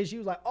other day she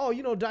was like, "Oh,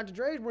 you know, Dr.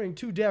 Dre's bringing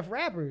 2 deaf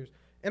rappers,"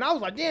 and I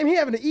was like, "Damn, he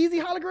having an easy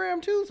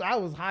hologram too." So I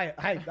was hyped.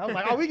 I was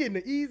like, "Oh, we getting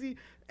the easy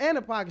and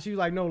the pocket." She was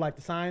like, "No, like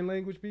the sign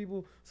language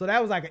people." So that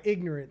was like an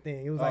ignorant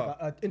thing. It was like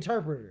an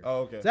interpreter. Oh,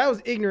 okay. So that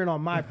was ignorant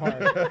on my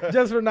part,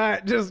 just for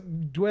not just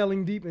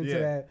dwelling deep into Yeah.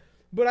 that.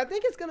 But I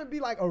think it's gonna be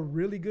like a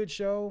really good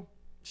show.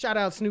 Shout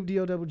out Snoop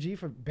D-O-double-G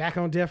for back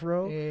on Death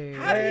Row. Hey,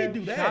 How did he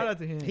do that? Shout out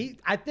to him.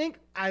 I think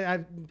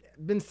I've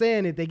been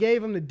saying it. They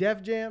gave him the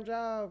Def Jam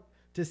job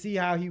to see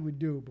how he would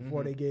do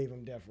before they gave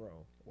him Death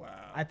Row. Wow.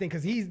 I think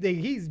because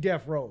he's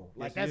Death Row.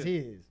 Like, Yes, that's he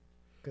his.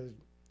 Because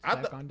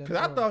Back on Death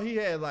Because I Row. thought he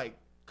had like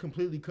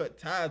completely cut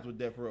ties with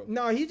Death Row.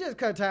 no, he just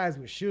cut ties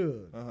with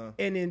Suge. Uh-huh.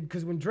 And then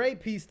because when Dre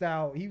pieced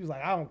out, he was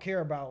like, I don't care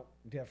about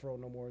Death Row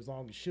no more as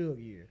long as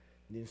Suge here.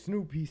 And then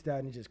Snoop pieced out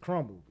and it just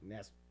crumbled. And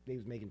they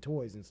was making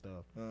toys and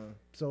stuff.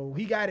 So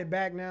he got it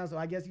back now. So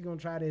I guess he's gonna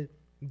try to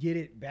get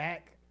it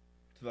back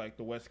To like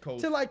the West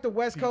Coast. to like the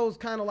West Coast,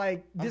 kind of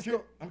like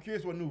I'm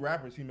curious what new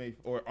rappers he may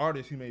or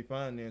artists he may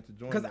find there to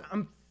join. Because them.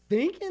 I'm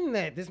thinking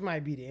that this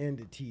might be the end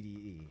of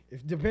TDE.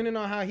 If depending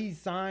on how he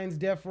signs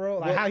Death Row,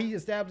 like Well- how he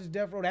establishes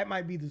Death Row, that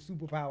might be the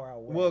superpower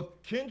out west. Well,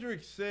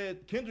 Kendrick said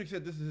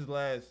this is his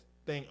last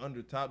thing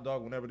under Top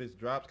Dog whenever this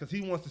drops because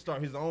he wants to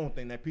start his own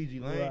thing, that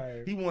PG Lane.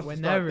 Right. He wants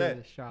Whenever to start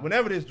this that drops.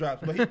 whenever this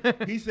drops.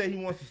 But he said he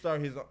wants to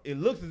start his. It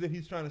looks as if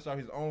he's trying to start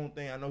his own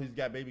thing. I know he's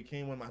got Baby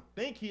King with him. I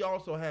think he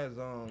also has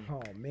oh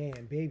man,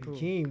 Baby Cool.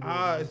 King.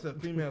 boy. it's a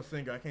female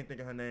singer. I can't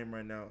think of her name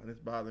right now, and it's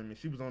bothering me.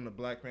 She was on the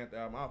Black Panther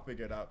album. I'll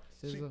figure it out.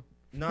 SZA.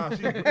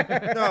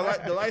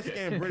 Like the light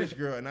skinned British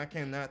girl, and I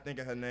cannot think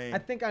of her name. I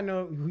think I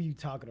know who you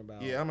talking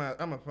about. Yeah, I'm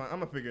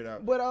gonna figure it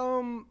out. But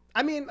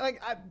I mean,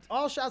 like,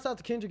 all shouts out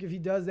to Kendrick if he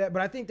does that.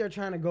 But I think they're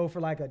trying to go for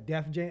like a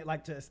Def Jam,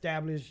 like to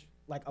establish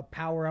like a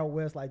power out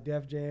west, like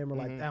Def Jam, or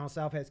like down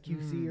south has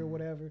QC or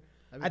whatever.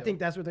 That'd be I think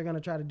that's what they're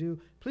gonna try to do.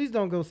 Please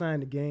don't go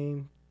sign the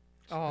Game.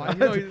 Oh, you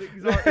know,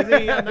 is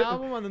he on the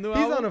album, on the new He's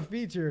album? on a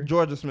feature.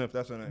 Georgia Smith,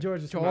 that's her name.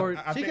 Georgia Smith. George-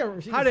 I She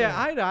think- can How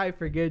did I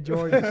forget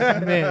George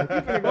Smith?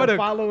 what a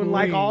follow and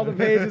like all the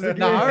pages again.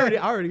 No, I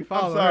already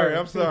followed.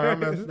 I'm sorry, I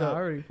messed No, I up.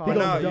 already He followed.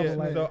 gonna No, double yeah.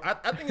 like So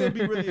I think it'll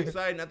be really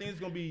exciting. I think it's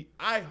gonna be.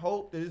 I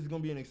hope that this is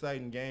gonna be an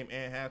exciting game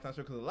and halftime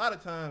show because a lot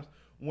of times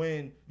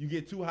when you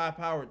get two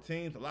high-powered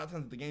teams, a lot of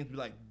times the games be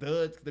like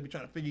duds because they be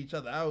trying to figure each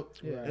other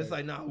out. Yeah. And it's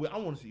like, nah, I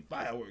want to see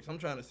fireworks. I'm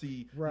trying to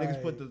see Right.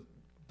 niggas put the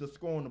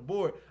score on the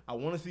board. I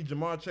want to see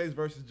Jamar Chase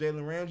versus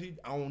Jalen Ramsey.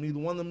 I don't want either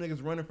one of them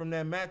niggas running from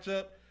that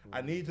matchup.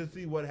 I need to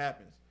see what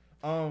happens.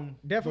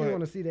 Definitely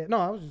want to see that. No,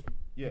 I was just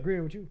Yeah.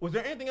 agreeing with you. Was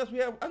there anything else we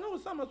have? I know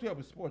there's something else we have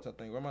with sports. I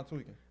think. Or am I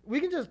tweaking? We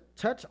can just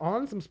touch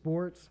on some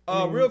sports.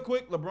 I mean, Real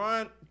quick,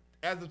 LeBron,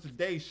 as of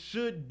today,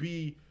 should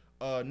be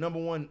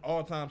 #1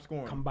 all-time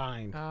scoring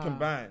combined.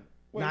 combined.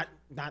 Wait,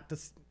 Not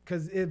the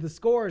because the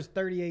score is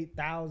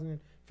 38,000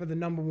 for the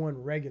 #1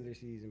 regular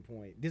season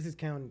point. This is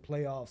counting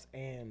playoffs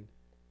and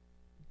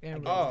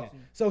And Oh.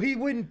 so he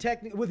wouldn't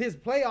technically with his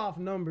playoff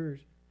numbers.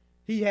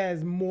 He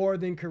has more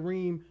than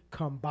Kareem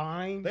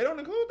combined. they don't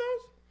include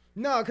those.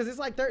 No, because it's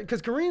like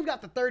because Kareem's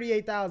got the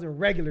 38,000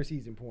 regular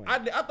season points. I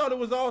thought it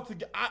was all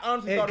together. I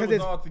honestly thought it was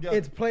all together.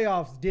 It's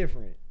playoffs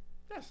different.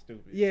 That's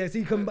stupid. Yeah,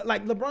 see,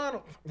 like LeBron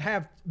will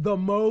have the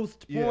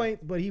most Yeah.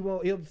 points, but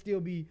he'll still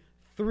be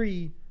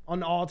 3 on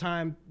the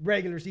all-time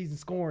regular season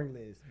scoring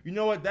list. You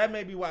know what? That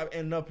may be why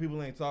enough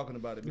people ain't talking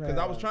about it because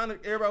I was Right. trying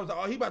to. Everybody was like,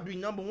 "Oh, he about to be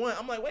number one."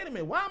 I'm like, wait a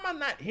minute, why am I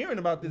not hearing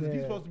about this? If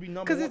he's supposed to be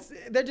number one, Because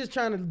they're just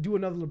trying to do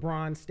another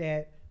LeBron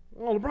stat.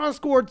 Oh, LeBron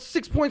scored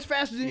 6 points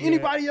faster than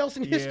anybody else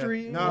in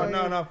history. No,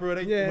 Like, for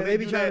real. Yeah, they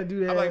be trying to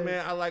do that. I'm like,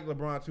 man, I like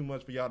LeBron too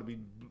much for y'all to be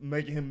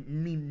making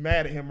me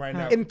mad at him right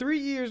now. In 3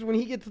 years, when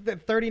he gets to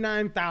that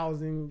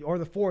 39,000 or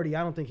the 40,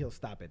 I don't think he'll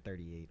stop at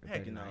 38. Or Heck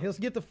 39. no. He'll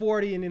get the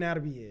 40, and then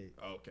that'll be it.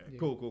 Okay,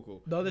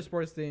 cool. The other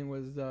sports thing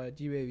was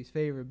G Baby's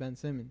favorite, Ben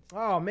Simmons.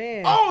 Oh,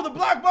 man. Oh, the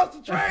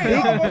blockbuster trade!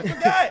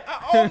 I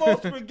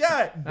almost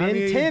forgot. Ben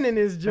 10 in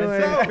his joint.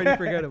 That's pretty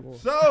forgettable.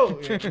 So,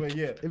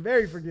 yeah.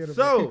 Very forgettable.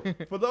 So,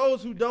 for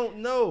those who don't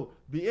know,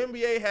 the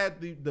NBA had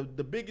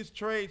the biggest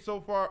trade so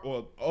far,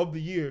 or of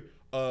the year.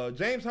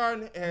 James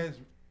Harden has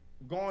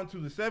gone to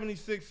the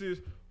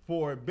 76ers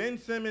for Ben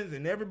Simmons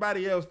and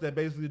everybody else that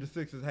basically the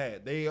Sixers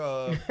had. They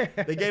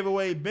gave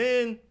away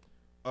Ben,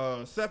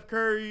 Seth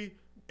Curry,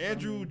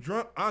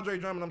 Andre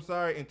Drummond,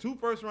 and 2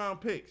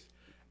 first-round picks.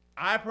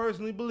 I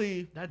personally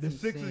believe That's the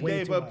Sixers insane. Way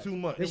gave too up much. too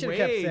much. They should've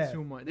kept Way Seth.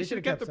 too much. They They should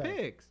should've have kept the kept Seth.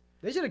 picks.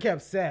 They should have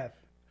kept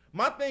Seth.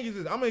 My thing is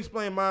this. I'm going to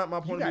explain my point You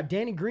of view. got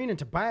Danny Green and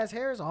Tobias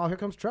Harris. Oh, here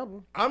comes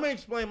trouble. I'm gonna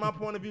explain my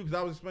point of view because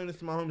I was explaining this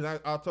to my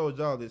homies. I told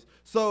y'all this.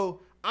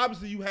 So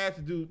obviously you had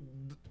to do.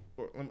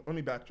 Let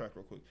me backtrack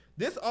real quick.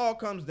 This all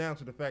comes down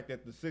to the fact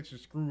that the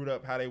Sixers screwed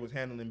up how they was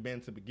handling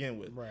Ben to begin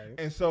with. Right.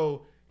 And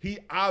so he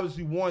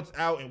obviously wants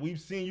out, and we've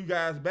seen you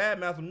guys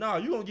badmouth him. No,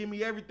 you're gonna give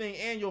me everything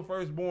and your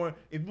firstborn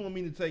if you want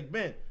me to take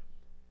Ben.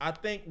 I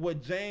think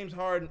what James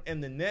Harden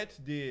and the Nets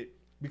did,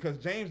 because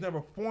James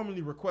never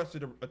formally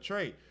requested a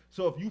trade.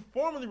 So if you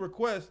formally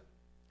request,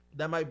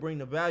 that might bring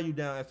the value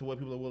down as to what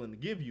people are willing to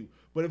give you.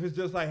 But if it's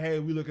just like, hey,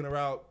 we looking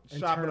around,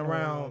 shopping Internal,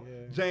 around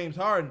yeah. James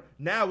Harden,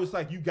 now it's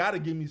like you got to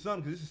give me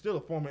something because this is still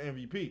a former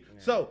MVP.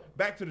 So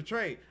back to the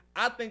trade.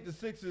 I think the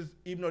Sixers,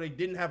 even though they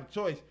didn't have a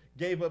choice,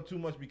 gave up too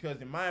much because,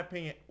 in my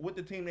opinion, with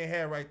the team they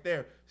had right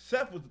there,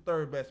 Seth was the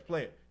third best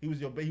player. He was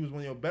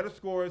one of your better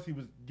scorers. He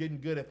was getting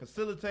good at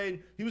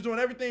facilitating. He was doing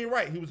everything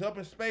right. He was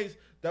helping space.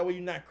 That way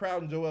you're not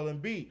crowding Joel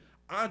Embiid.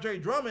 Andre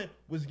Drummond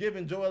was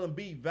giving Joel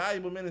Embiid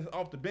valuable minutes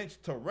off the bench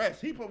to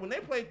rest. When they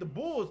played the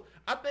Bulls,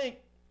 I think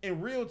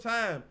in real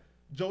time,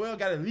 Joel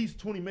got at least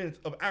 20 minutes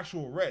of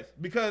actual rest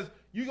because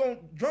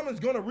Drummond's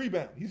gonna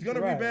rebound. He's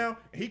gonna Right. rebound,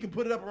 and he can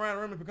put it up around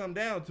the rim if it come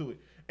down to it.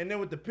 And then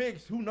with the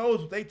picks, who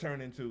knows what they turn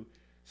into?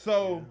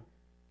 So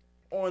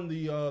on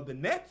the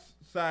Nets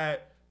side,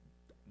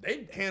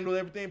 they handled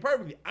everything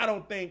perfectly. I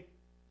don't think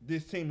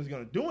this team is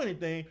gonna do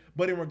anything,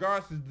 but in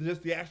regards to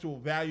just the actual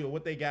value of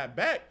what they got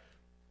back,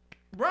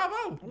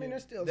 bravo. I mean, they're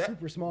still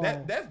super small.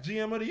 That's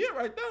GM of the year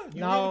right there.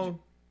 Now,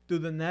 do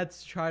the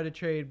Nets try to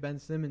trade Ben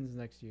Simmons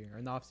next year or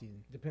in the offseason?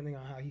 Depending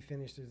on how he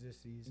finishes this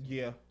season.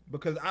 Yeah,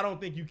 because I don't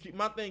think you keep.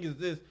 My thing is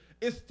this: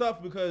 it's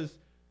tough because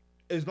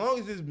as long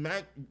as this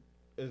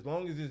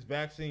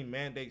vaccine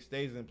mandate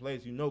stays in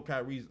place, you know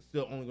Kyrie's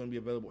still only going to be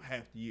available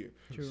half the year.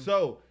 True.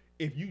 So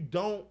if you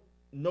don't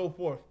know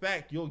for a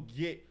fact you'll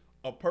get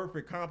a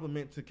perfect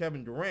complement to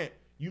Kevin Durant,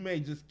 you may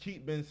just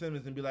keep Ben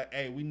Simmons and be like,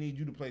 hey, we need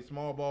you to play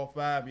small ball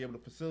 5, be able to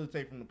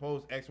facilitate from the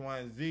post, X, Y,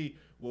 and Z.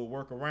 We'll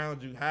work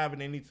around you, however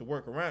they need to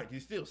work around.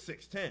 He's still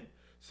 6'10".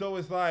 So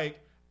it's like,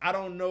 I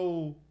don't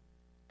know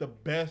the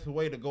best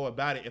way to go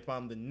about it if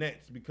I'm the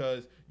Nets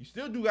because you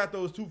still do got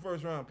those 2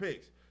 first-round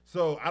picks.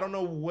 So I don't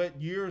know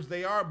what years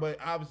they are, but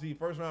obviously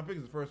first-round pick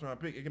is a first-round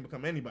pick. It can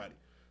become anybody.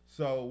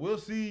 So we'll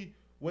see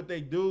what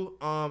they do.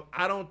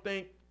 I don't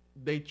think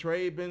they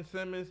trade Ben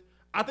Simmons.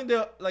 I think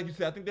they'll, like you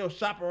said, I think they'll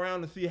shop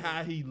around to see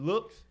how he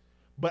looks,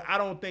 but I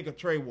don't think a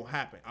trade will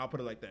happen. I'll put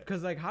it like that.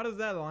 Because, like, how does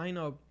that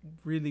lineup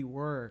really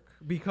work?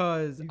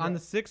 Because on the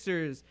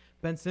Sixers,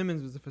 Ben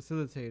Simmons was a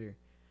facilitator.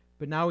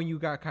 But now when you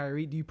got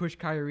Kyrie, do you push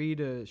Kyrie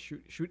to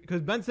shoot?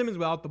 Because Ben Simmons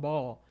without the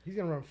ball, He's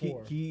going to run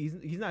 4.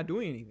 he's not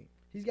doing anything.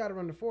 He's got to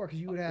run the 4 because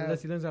you would have.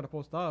 Unless he learns how to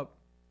post up.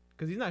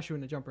 Because he's not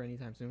shooting a jumper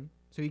anytime soon.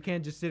 So he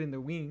can't just sit in the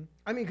wing.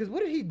 I mean, because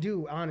what did he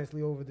do,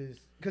 honestly, over this?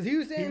 Because he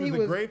was saying he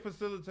was a great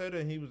facilitator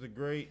and he was a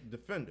great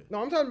defender.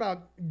 No, I'm talking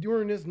about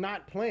during this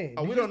not playing.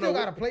 Oh, we you don't still know.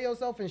 got to play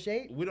yourself in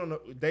shape. We don't know.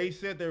 They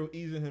said they were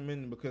easing him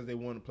in because they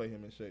wanted to play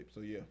him in shape.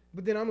 So, yeah.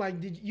 But then I'm like,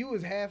 you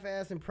was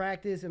half-ass in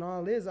practice and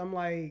all this. I'm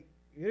like,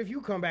 if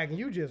you come back and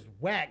you just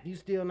whack, you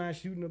still not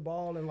shooting the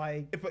ball and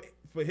like.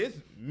 For his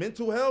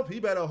mental health, he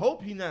better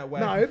hope he not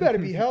whack. No, it better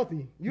be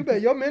healthy.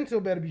 Your mental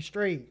better be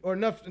straight or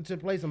enough to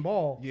play some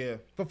ball. Yeah.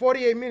 For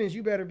 48 minutes,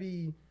 you better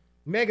be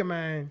Mega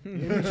Man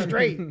and be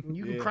straight. And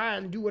you can Yeah. cry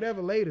and do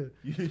whatever later.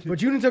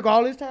 But you done took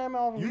all this time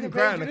off. And You we can done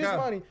cry paid in you the this car.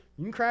 money.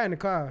 You can cry in the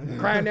car. You can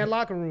cry in that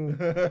locker room.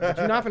 But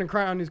you're not finna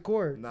cry on this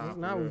court. Nah, That's for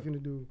not what real. we're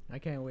finna do. I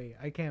can't wait.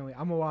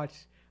 I'm gonna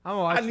watch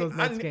those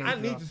Nets games. I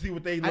need to see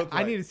what they look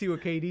like. I need to see what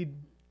KD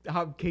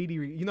how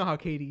KD, you know how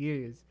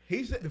KD is.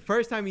 He said The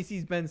first time he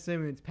sees Ben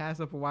Simmons pass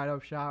up a wide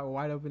up shot or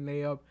wide open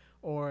layup,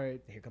 or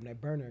Here come that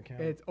burner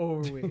account. it's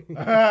over with.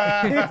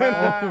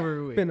 It's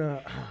over with. Been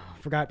a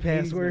forgot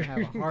He's gonna password. have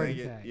a heart Dang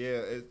it. attack.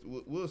 Yeah,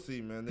 we'll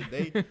see, man.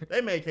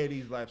 They made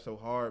KD's life so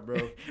hard, bro.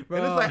 Bro.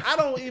 And it's like I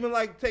don't even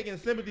like taking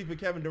sympathy for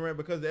Kevin Durant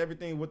because of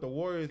everything with the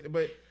Warriors,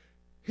 but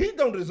he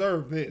don't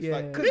deserve this. Yeah.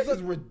 Like this is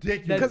That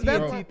ridiculous, that-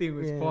 bro. TNT thing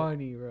was Yeah.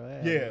 funny,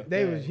 bro.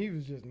 Yeah. He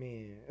was just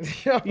mean.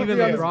 Even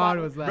Yeah,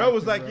 LeBron was like, Bro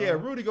was like, yeah,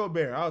 Rudy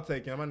Gobert, I'll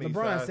take him. I need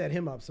LeBron size. set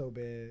him up so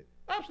bad.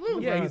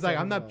 Absolutely. yeah, he's LeBron like,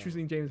 said I'm not LeBron.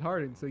 choosing James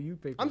Harden, so you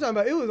pick. I'm him. talking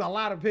about it was a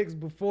lot of picks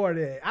before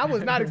that. I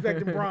was not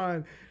expecting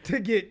Bron to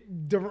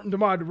get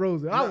DeMar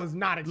DeRozan. I was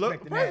not Look,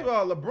 expecting first that.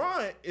 of all,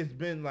 LeBron has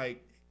been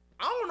like,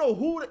 I don't know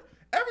who.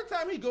 Every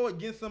time he go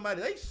against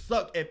somebody, they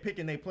suck at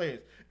picking their players.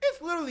 It's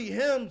literally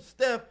him,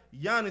 Steph,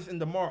 Giannis, and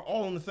DeMar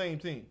all on the same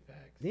team.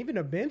 Even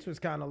the bench was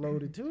kind of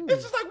loaded too.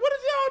 It's just like, what is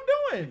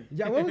y'all doing?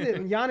 Yeah, what was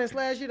it? Giannis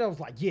last year? I was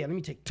like, yeah, let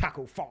me take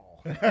Taco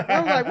Fall. I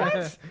was like,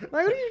 what? Like,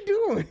 what are you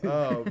doing?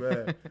 Oh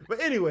man. But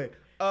anyway,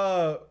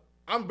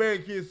 I'm very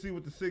curious to see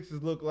what the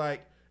Sixers look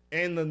like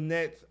and the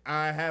Nets.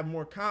 I have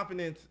more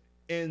confidence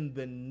in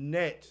the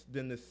Nets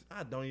than the.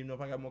 I don't even know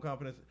if I got more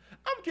confidence.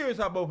 I'm curious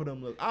how both of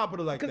them look. I'll put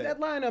it like Because that.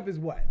 that lineup is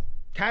what?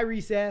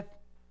 Kyrie, Seth,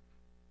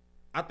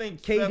 I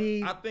think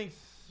KD, I think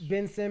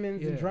Ben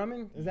Simmons, and Yeah.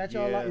 Drummond. Is that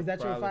your Yeah, Is that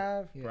your probably.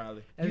 five? Yeah.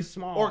 probably. And He's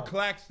small. Or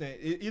Claxton.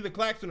 Either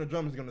Claxton or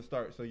Drummond's gonna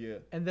start. So yeah.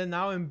 And then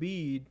now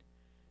Embiid,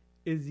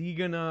 is he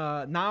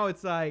gonna? Now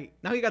it's like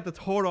now he got the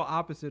total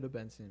opposite of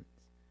Ben Simmons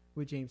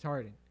with James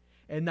Harden,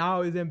 and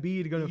now is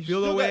Embiid gonna You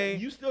feel still away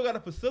you still got to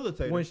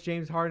facilitate. once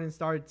James Harden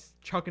starts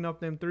chucking up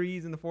them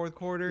threes in the fourth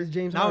quarter? Is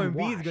James now Harden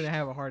Embiid's washed? gonna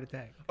have a heart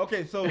attack.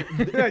 Okay, so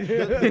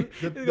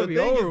It's gonna be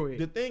over with.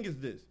 the thing is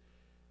this: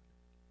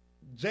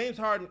 James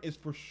Harden is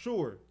for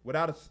sure,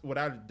 without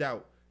a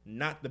doubt,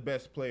 not the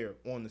best player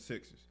on the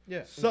Sixers.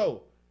 Yeah.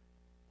 So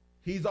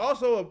he's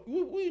also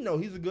we know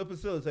he's a good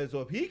facilitator.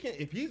 So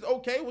if he's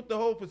okay with the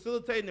whole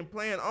facilitating and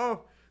playing off,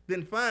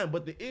 then fine.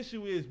 But the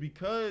issue is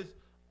because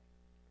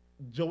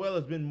Joel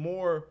has been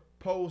more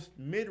post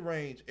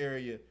mid-range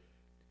area.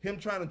 Him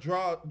trying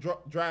to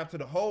drive to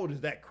the hole,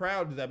 does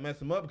that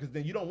mess him up? Because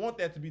then you don't want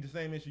that to be the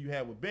same issue you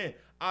had with Ben.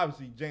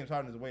 Obviously, James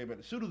Harden is a way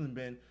better shooter than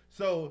Ben.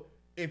 So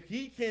if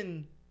he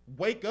can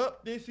wake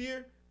up this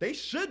year, they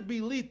should be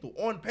lethal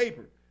on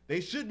paper. They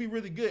should be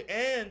really good.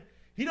 And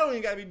he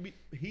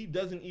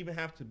doesn't even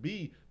have to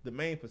be the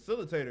main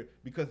facilitator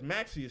because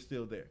Maxey is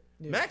still there.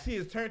 Yeah. Maxey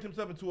has turned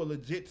himself into a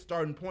legit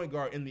starting point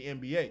guard in the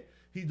NBA.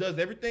 He does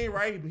everything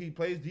right. He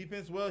plays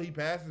defense well. He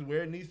passes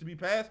where it needs to be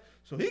passed.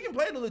 So he can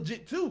play the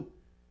legit too.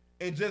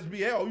 And just be,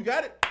 hey, oh, you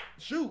got it?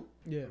 Shoot.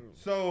 Yeah.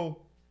 So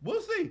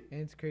we'll see.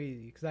 And it's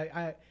crazy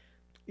because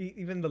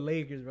even the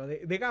Lakers, bro,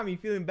 they got me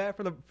feeling bad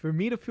for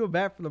me to feel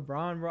bad for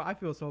LeBron, bro. I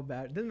feel so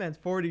bad. This man's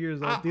 40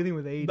 years old dealing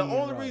with AD. The and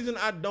only Russ. reason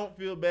I don't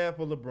feel bad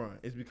for LeBron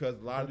is because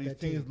a lot of these that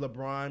teams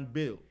LeBron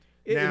built.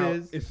 It Now,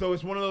 is. So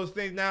it's one of those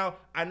things. Now,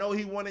 I know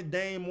he wanted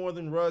Dame more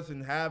than Russ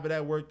and however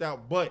that worked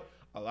out, but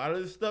a lot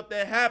of the stuff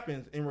that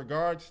happens in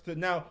regards to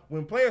now,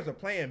 when players are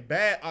playing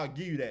bad, I'll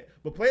give you that.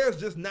 But players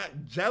just not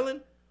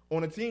gelling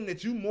on a team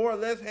that you more or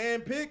less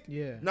handpicked,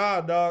 Yeah.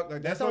 nah, dog,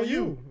 like that's on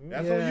you.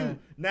 That's on Yeah. you.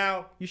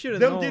 Now, You should've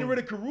them known. getting rid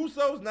of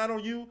Caruso's not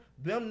on you.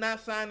 Them not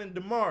signing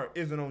DeMar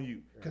isn't on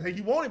you because he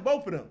wanted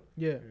both of them.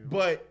 Yeah.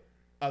 But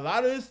a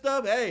lot of this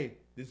stuff, hey,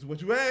 this is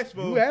what you asked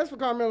for. You asked for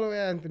Carmelo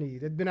Anthony.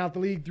 That's been out the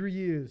league 3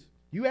 years.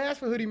 You asked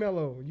for Hoodie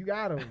Melo. You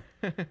got him.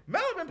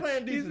 Melo been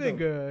playing He's decent. been though.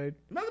 good.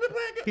 Melo been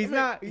playing good. He's I mean,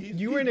 not. he's-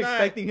 You he's weren't not-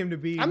 expecting him to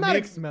be I'm not.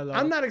 Knicks Melo.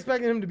 I'm not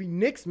expecting him to be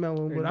Knicks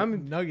Melo, but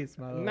I'm Nuggets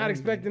Melo. not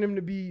expecting him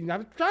to be.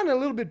 I'm trying to a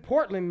little bit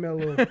Portland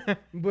Melo,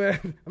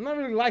 but I'm not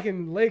really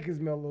liking Lakers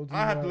Melo.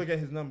 I have to look at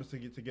his numbers to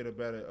get a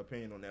better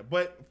opinion on that.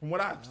 But from what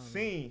I've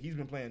seen, he's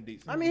been playing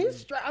decent. I mean,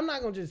 I'm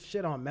not gonna just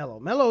shit on Melo.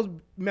 Melo's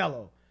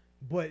Melo,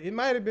 but it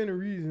might have been a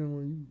reason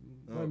when you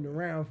wasn't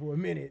around for a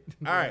minute.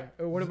 all right.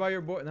 What about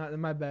your boy? Not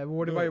my bad. But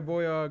what about your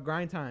boy?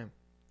 Grind Time.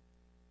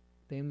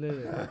 Dame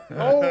Lillard.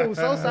 Oh,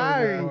 so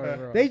sorry.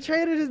 Bro. They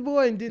traded his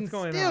boy and What's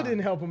going still on? didn't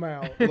help him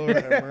out. Lord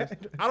have mercy.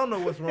 I don't know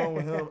what's wrong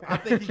with him. I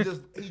think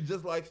he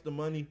just likes the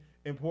money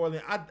in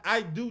Portland.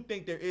 I do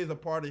think there is a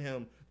part of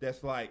him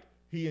that's like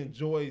he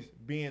enjoys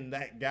being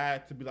that guy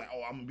to be like,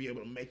 oh, I'm gonna be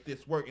able to make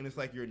this work, and it's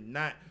like you're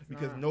not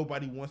because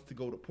nobody wants to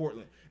go to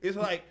Portland. It's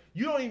like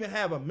you don't even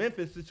have a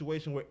Memphis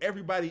situation where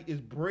everybody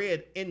is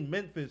bred in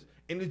Memphis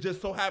and it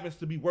just so happens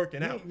to be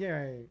working out.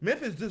 Yeah,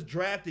 Memphis just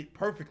drafted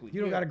perfectly.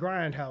 you don't got a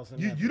grind house. In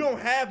You, that you don't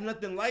have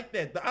nothing like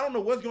that. I don't know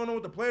what's going on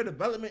with the player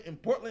development in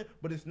Portland,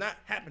 but it's not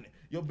happening.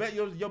 Your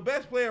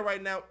best player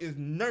right now is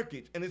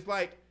Nurkic, and it's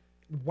like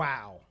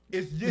Wow.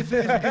 it's just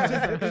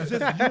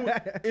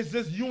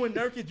you and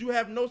Nurkic. You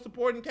have no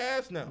supporting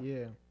cast now,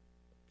 Yeah.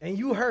 And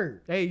you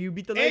hurt. Hey, you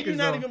beat the and Lakers. you're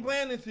not though. even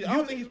playing this year. I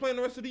don't think he's playing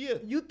the rest of the year.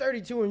 You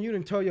 32 and you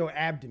done tore your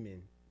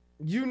abdomen.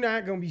 You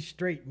not gonna be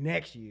straight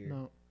next year.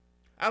 No.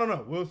 I don't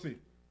know. We'll see.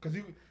 Because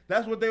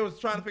that's what they was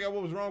trying to figure out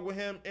what was wrong with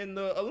him in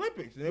the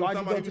Olympics. And they was Why'd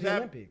you talking go about to he the was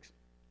Olympics?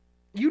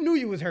 You knew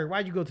you was hurt.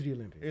 Why'd you go to the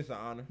Olympics? It's an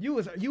honor. You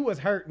was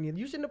hurt. And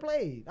you shouldn't have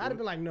played. I'd have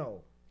been like,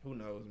 no. Who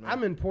knows, man?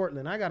 I'm in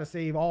Portland. I gotta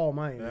save all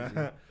my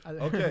energy.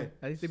 Okay.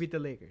 At least they beat the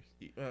Lakers.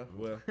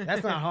 Well.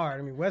 That's not hard.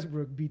 I mean,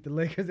 Westbrook beat the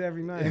Lakers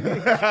every night.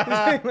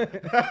 That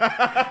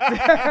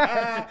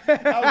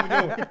was a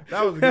good one.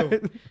 That was a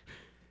good one.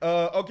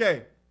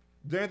 Okay.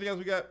 Is there anything else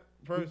we got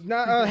first?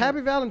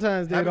 Happy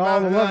Valentine's Day Happy to all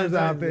the Valentine's lovers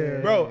out Day.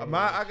 there. Bro, I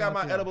got Shout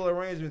my out. edible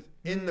arrangements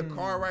in the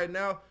car right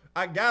now.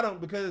 I got them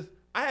because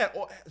I had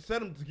set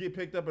them to get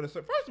picked up at a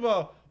certain. First of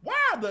all, why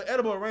are the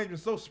edible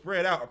arrangements so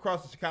spread out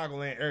across the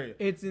Chicagoland area?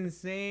 It's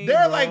insane.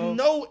 They're bro. like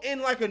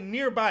in like a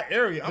nearby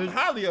area. I'm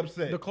highly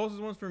upset. The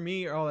closest ones for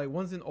me are like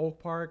one's in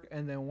Oak Park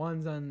and then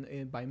one's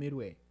by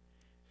Midway.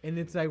 And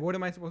it's like, what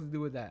am I supposed to do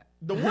with that?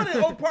 The one in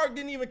Oak Park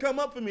didn't even come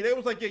up for me. They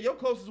was like, yeah, your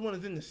closest one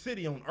is in the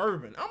city on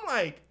Irvin. I'm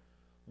like,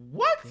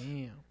 what?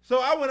 Damn. So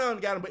I went out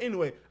and got them. But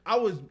anyway, I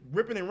was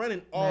ripping and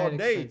running all Mad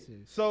day.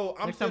 expensive. So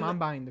I'm Next time sitting- I'm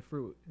buying the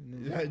fruit and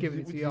then Yeah, giving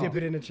it to we y'all. Dip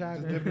it in the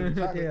chocolate. Just dip it in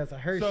the chocolate. Yeah, it's a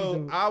Hershey's. So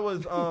and- I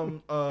was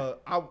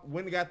I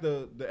went and got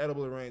the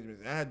edible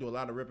arrangements, and I had to do a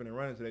lot of ripping and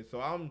running today.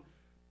 So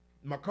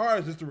my car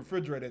is just a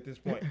refrigerator at this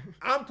point.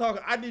 I'm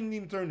talking. I didn't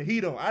even turn the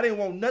heat on. I didn't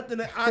want nothing.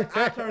 I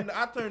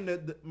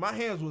turned. My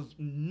hands was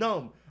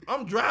numb.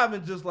 I'm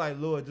driving just like,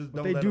 Lord, just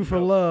don't. they let do them for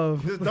melt.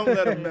 love. Just don't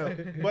let them melt.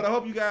 But I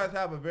hope you guys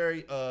have a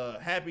very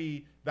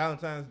happy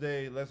Valentine's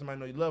Day. Let somebody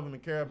know you love them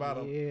and care about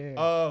them.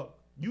 Yeah.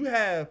 You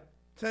have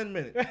 10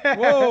 minutes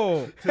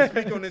Whoa. to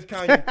speak on this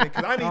Kanye thing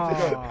because I need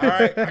to go. Aw. All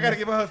right, I gotta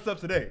give her stuff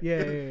today.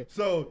 Yeah.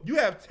 So you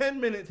have 10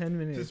 minutes. 10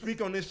 minutes. To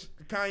speak on this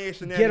Kanye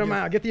shenanigans. Get them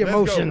out. Get the Let's go.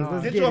 emotions.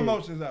 Let's Get get your it.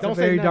 emotions out. Don't It's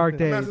a say very dark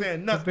nothing. day. I'm not saying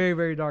It's nothing. a very,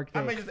 very dark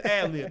I day. may just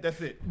ad lib.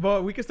 That's it.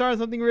 But we can start on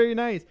something very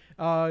nice.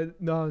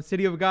 No,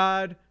 City of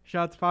God.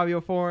 Shout out to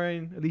Fabio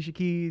Foreign, Alicia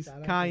Keys, Shout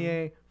out to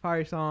Kanye,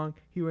 fire song.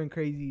 He went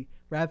crazy.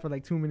 Rapped for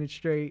like 2 minutes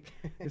straight.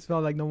 It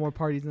felt like no more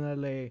parties in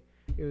LA.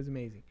 It was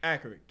amazing.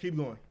 Accurate. Keep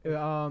going.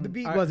 The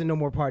beat I- wasn't no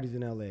more parties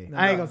in L.A. No.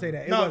 I ain't gonna say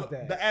that. It No, was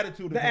that. the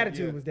attitude. The is-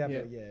 attitude yeah. was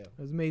definitely, yeah. It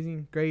was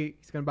amazing. Great.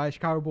 He's gonna buy the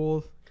Chicago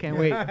Bulls. Can't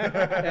wait.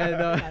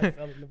 And,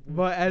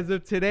 but as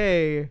of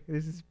today,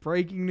 this is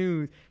breaking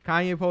news.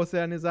 Kanye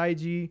posted on his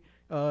IG.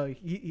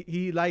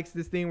 He likes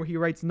this thing where he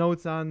writes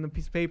notes on a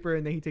piece of paper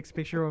and then he takes a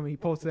picture of him and he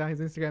posts it on his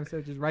Instagram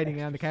instead of just writing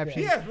it on the caption.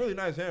 He has really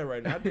nice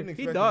handwriting. I didn't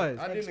expect. does.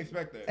 I didn't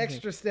expect that.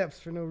 Extra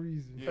steps for no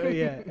reason.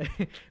 Yeah.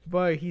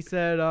 But he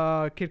said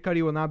Kid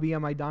Cudi will not be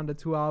on my Donda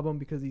 2 album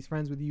because he's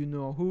friends with you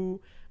know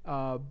who,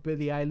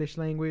 Billie Eilish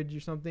language or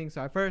something. So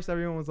at first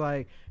everyone was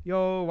like,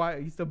 yo, why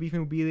he's still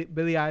beefing with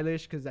Billie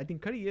Eilish? Because I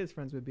think Cudi is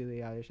friends with Billie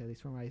Eilish, at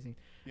least from Rising.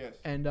 Yes.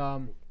 And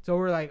so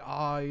we're like,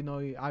 oh, you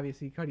know,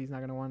 obviously Cudi's not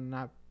going to want to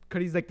not.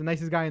 Cudi's like the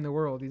nicest guy in the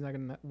world. He's not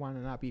going to want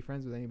to not be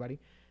friends with anybody.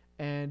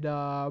 And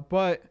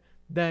but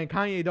then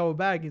Kanye doubled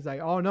back. He's like,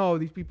 oh no,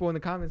 these people in the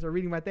comments are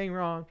reading my thing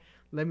wrong.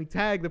 Let me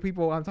tag the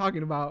people I'm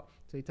talking about.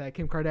 So he tagged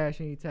Kim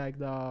Kardashian. He tagged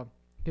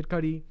Kid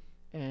Cudi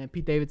and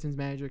Pete Davidson's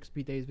manager because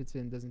Pete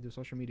Davidson doesn't do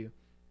social media.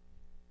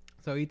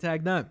 So he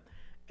tagged them.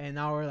 And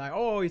now we're like,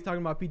 oh, he's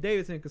talking about Pete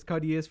Davidson because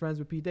Cudi is friends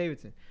with Pete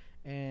Davidson.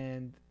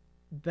 And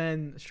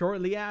then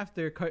shortly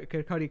after,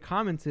 Kid Cudi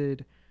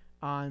commented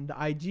on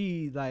the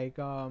IG like,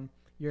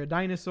 you're a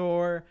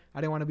dinosaur. I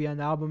didn't want to be on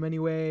the album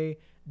anyway.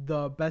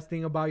 The best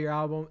thing about your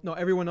album, no,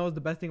 everyone knows the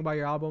best thing about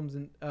your albums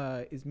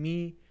is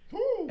me. Woo.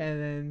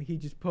 And then he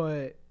just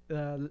put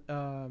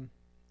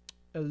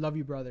love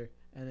you, brother,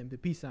 and then the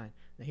peace sign.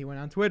 And he went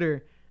on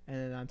Twitter,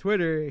 and on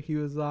Twitter he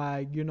was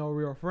like, you're no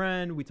real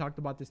friend. We talked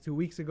about this 2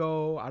 weeks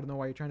ago. I don't know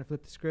why you're trying to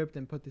flip the script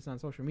and put this on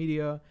social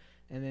media.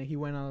 And then he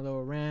went on a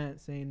little rant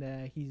saying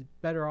that he's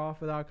better off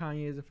without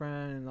Kanye as a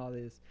friend and all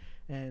this.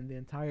 And the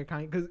entire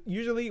Kanye, because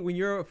usually when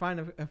you're a fan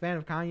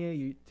of Kanye,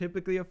 you're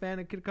typically a fan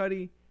of Kid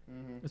Cudi.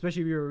 Mm-hmm.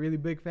 Especially if you're a really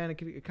big fan of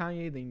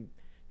Kanye, then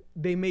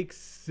they make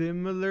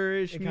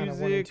similar-ish They kind of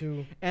 1 and music.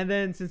 2. And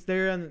then since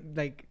they're on,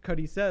 like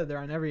Cudi said, they're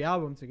on every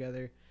album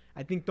together.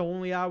 I think the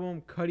only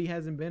album Cudi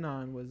hasn't been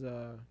on was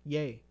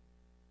Yay.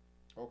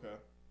 Okay.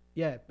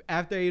 Yeah,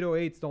 after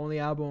 808's the only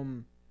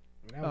album.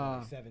 That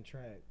was like 7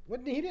 track.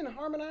 What, he didn't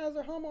harmonize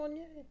or hum on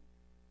yet?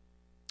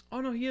 Oh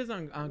no, he is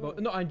on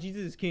on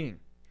Jesus is King.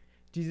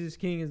 Jesus is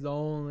King is the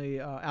only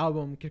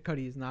album Kid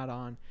Cudi is not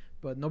on,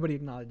 but nobody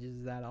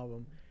acknowledges that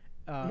album.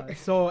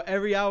 So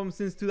every album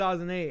since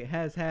 2008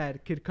 has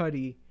had Kid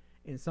Cudi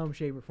in some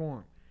shape or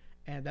form.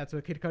 And that's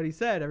what Kid Cudi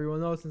said.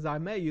 Everyone knows since I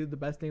met you, the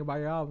best thing about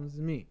your albums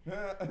is me.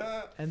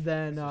 And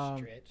then,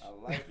 Stretch. I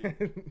like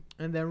it.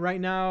 and then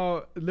right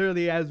now,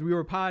 literally as we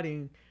were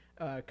potting,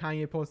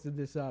 Kanye posted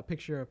this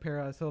picture of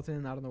Paris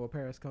Hilton. I don't know what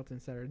Paris Hilton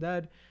said or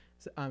dead.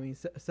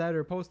 Said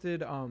or posted.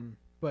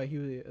 But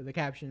the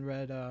caption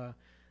read,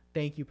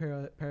 "Thank you,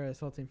 Paris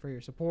Hilton, for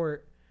your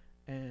support."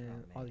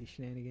 And all these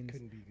shenanigans.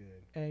 Couldn't be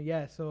good. And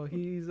yeah, so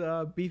he's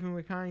beefing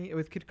with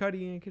Kid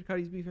Cudi, and Kid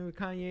Cudi's beefing with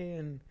Kanye,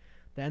 and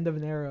the end of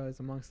an era is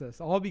amongst us.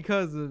 All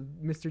because of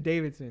Mr.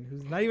 Davidson,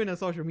 who's not even on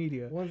social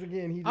media. Once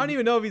again, I don't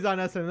even know if he's on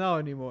SNL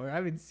anymore. I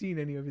haven't seen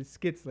any of his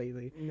skits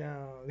lately.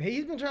 No,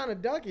 he's been trying to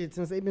duck it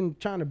since they've been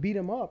trying to beat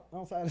him up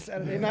outside of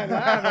Saturday Night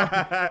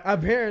Live.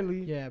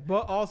 Apparently, Yeah,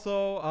 but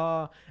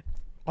also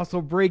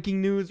Also,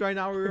 breaking news right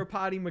now. We were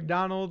potting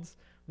McDonald's.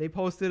 They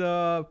posted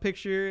a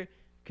picture.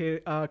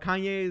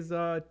 Kanye's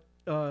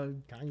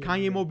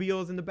Kanye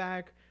mobiles in the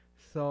back.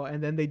 So,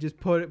 and then they just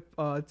put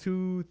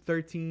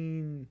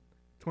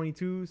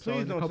 2/13/22. So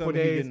Please in a don't couple tell me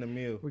he days, getting a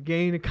meal. we're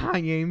getting a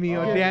Kanye meal.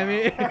 Oh, Damn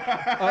it!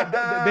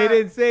 They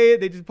didn't say it.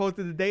 They just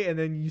posted the date, and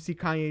then you see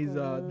Kanye's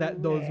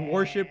those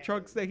warship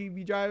trucks that he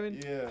be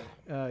driving. Yeah.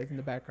 It's in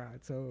the background.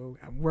 So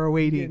we're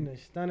waiting. Getting a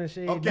stunner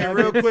shade. Okay, down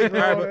real there. quick.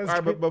 All Bro,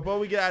 right, but before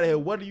we get out of here,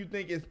 what do you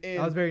think is in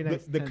That was very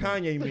nice the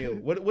attendance. Kanye meal?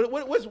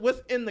 What's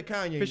in the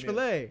Kanye Fish meal?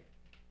 fillet.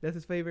 That's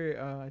his favorite.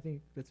 I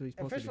think that's what he's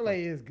And supposed fish to be.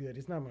 fillet is good.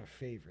 It's not my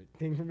favorite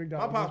thing from My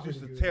McDonald's. pops It's used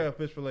to pretty tear a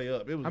fish fillet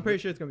up. It was I'm pretty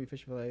sure it's gonna be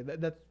fish fillet.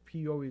 That's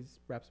he always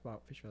raps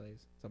about fish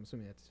fillets, so I'm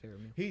assuming that's his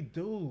favorite meal. He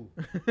do.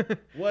 good.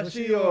 What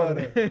she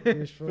order? Fish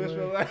Fish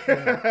fillet.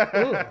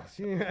 fillet.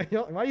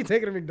 Ugh, why you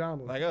taking to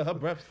McDonald's? Like her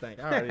breath stank.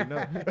 I already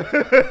know.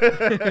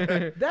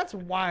 That's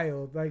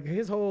wild. Like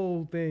his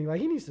whole thing.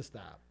 Like he needs to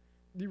stop.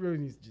 He really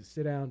needs to just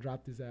sit down,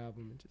 drop this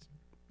album, and just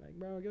like,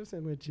 bro, go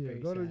somewhere chill. Very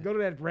Go sad. to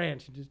that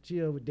ranch and just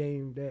chill with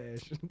Dame Dash.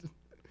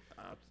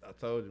 I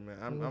told you, man.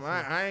 I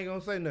ain't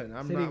gonna say nothing.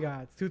 I'm City not.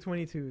 Gods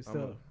 222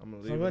 still. I'm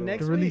gonna So leave what it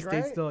next The alone. release week,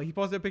 date right? still. He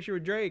posted a picture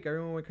with Drake.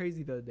 Everyone went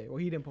crazy the other day. Well,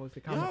 he didn't post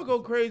it. Y'all go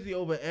crazy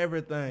over Does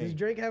everything.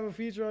 Drake have a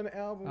feature on the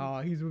album?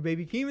 Oh, he's with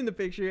Baby Keem in the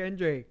picture and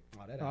Drake.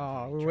 that Oh,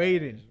 album we're trash.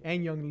 waiting.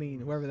 And Young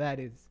Lean, whoever that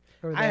is.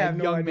 Whoever I that have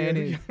no young idea. man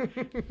is.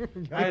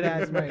 I'd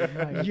ask my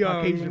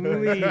Young Caucasian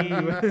Lee.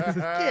 friend.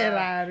 Get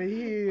out of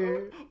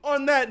here.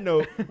 On that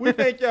note, we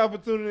thank y'all for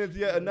tuning in to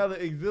yet another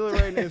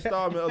exhilarating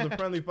installment of the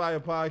Friendly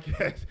Fire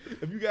Podcast.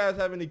 If you guys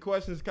have any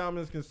questions,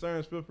 comments,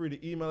 concerns, feel free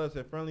to email us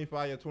at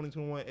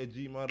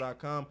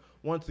friendlyfire2021@gmail.com.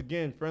 Once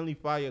again,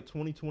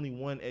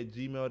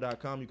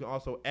 friendlyfire2021@gmail.com. You can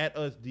also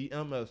 @us,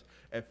 DM us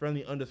at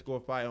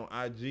friendly_fire on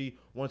IG.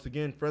 Once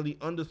again,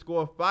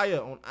 friendly_fire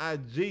on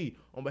IG.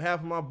 On behalf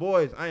of my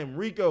boys, I am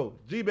Rico,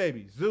 G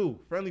Baby, Zoo,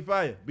 Friendly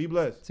Fire. Be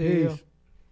blessed. See ya. Peace.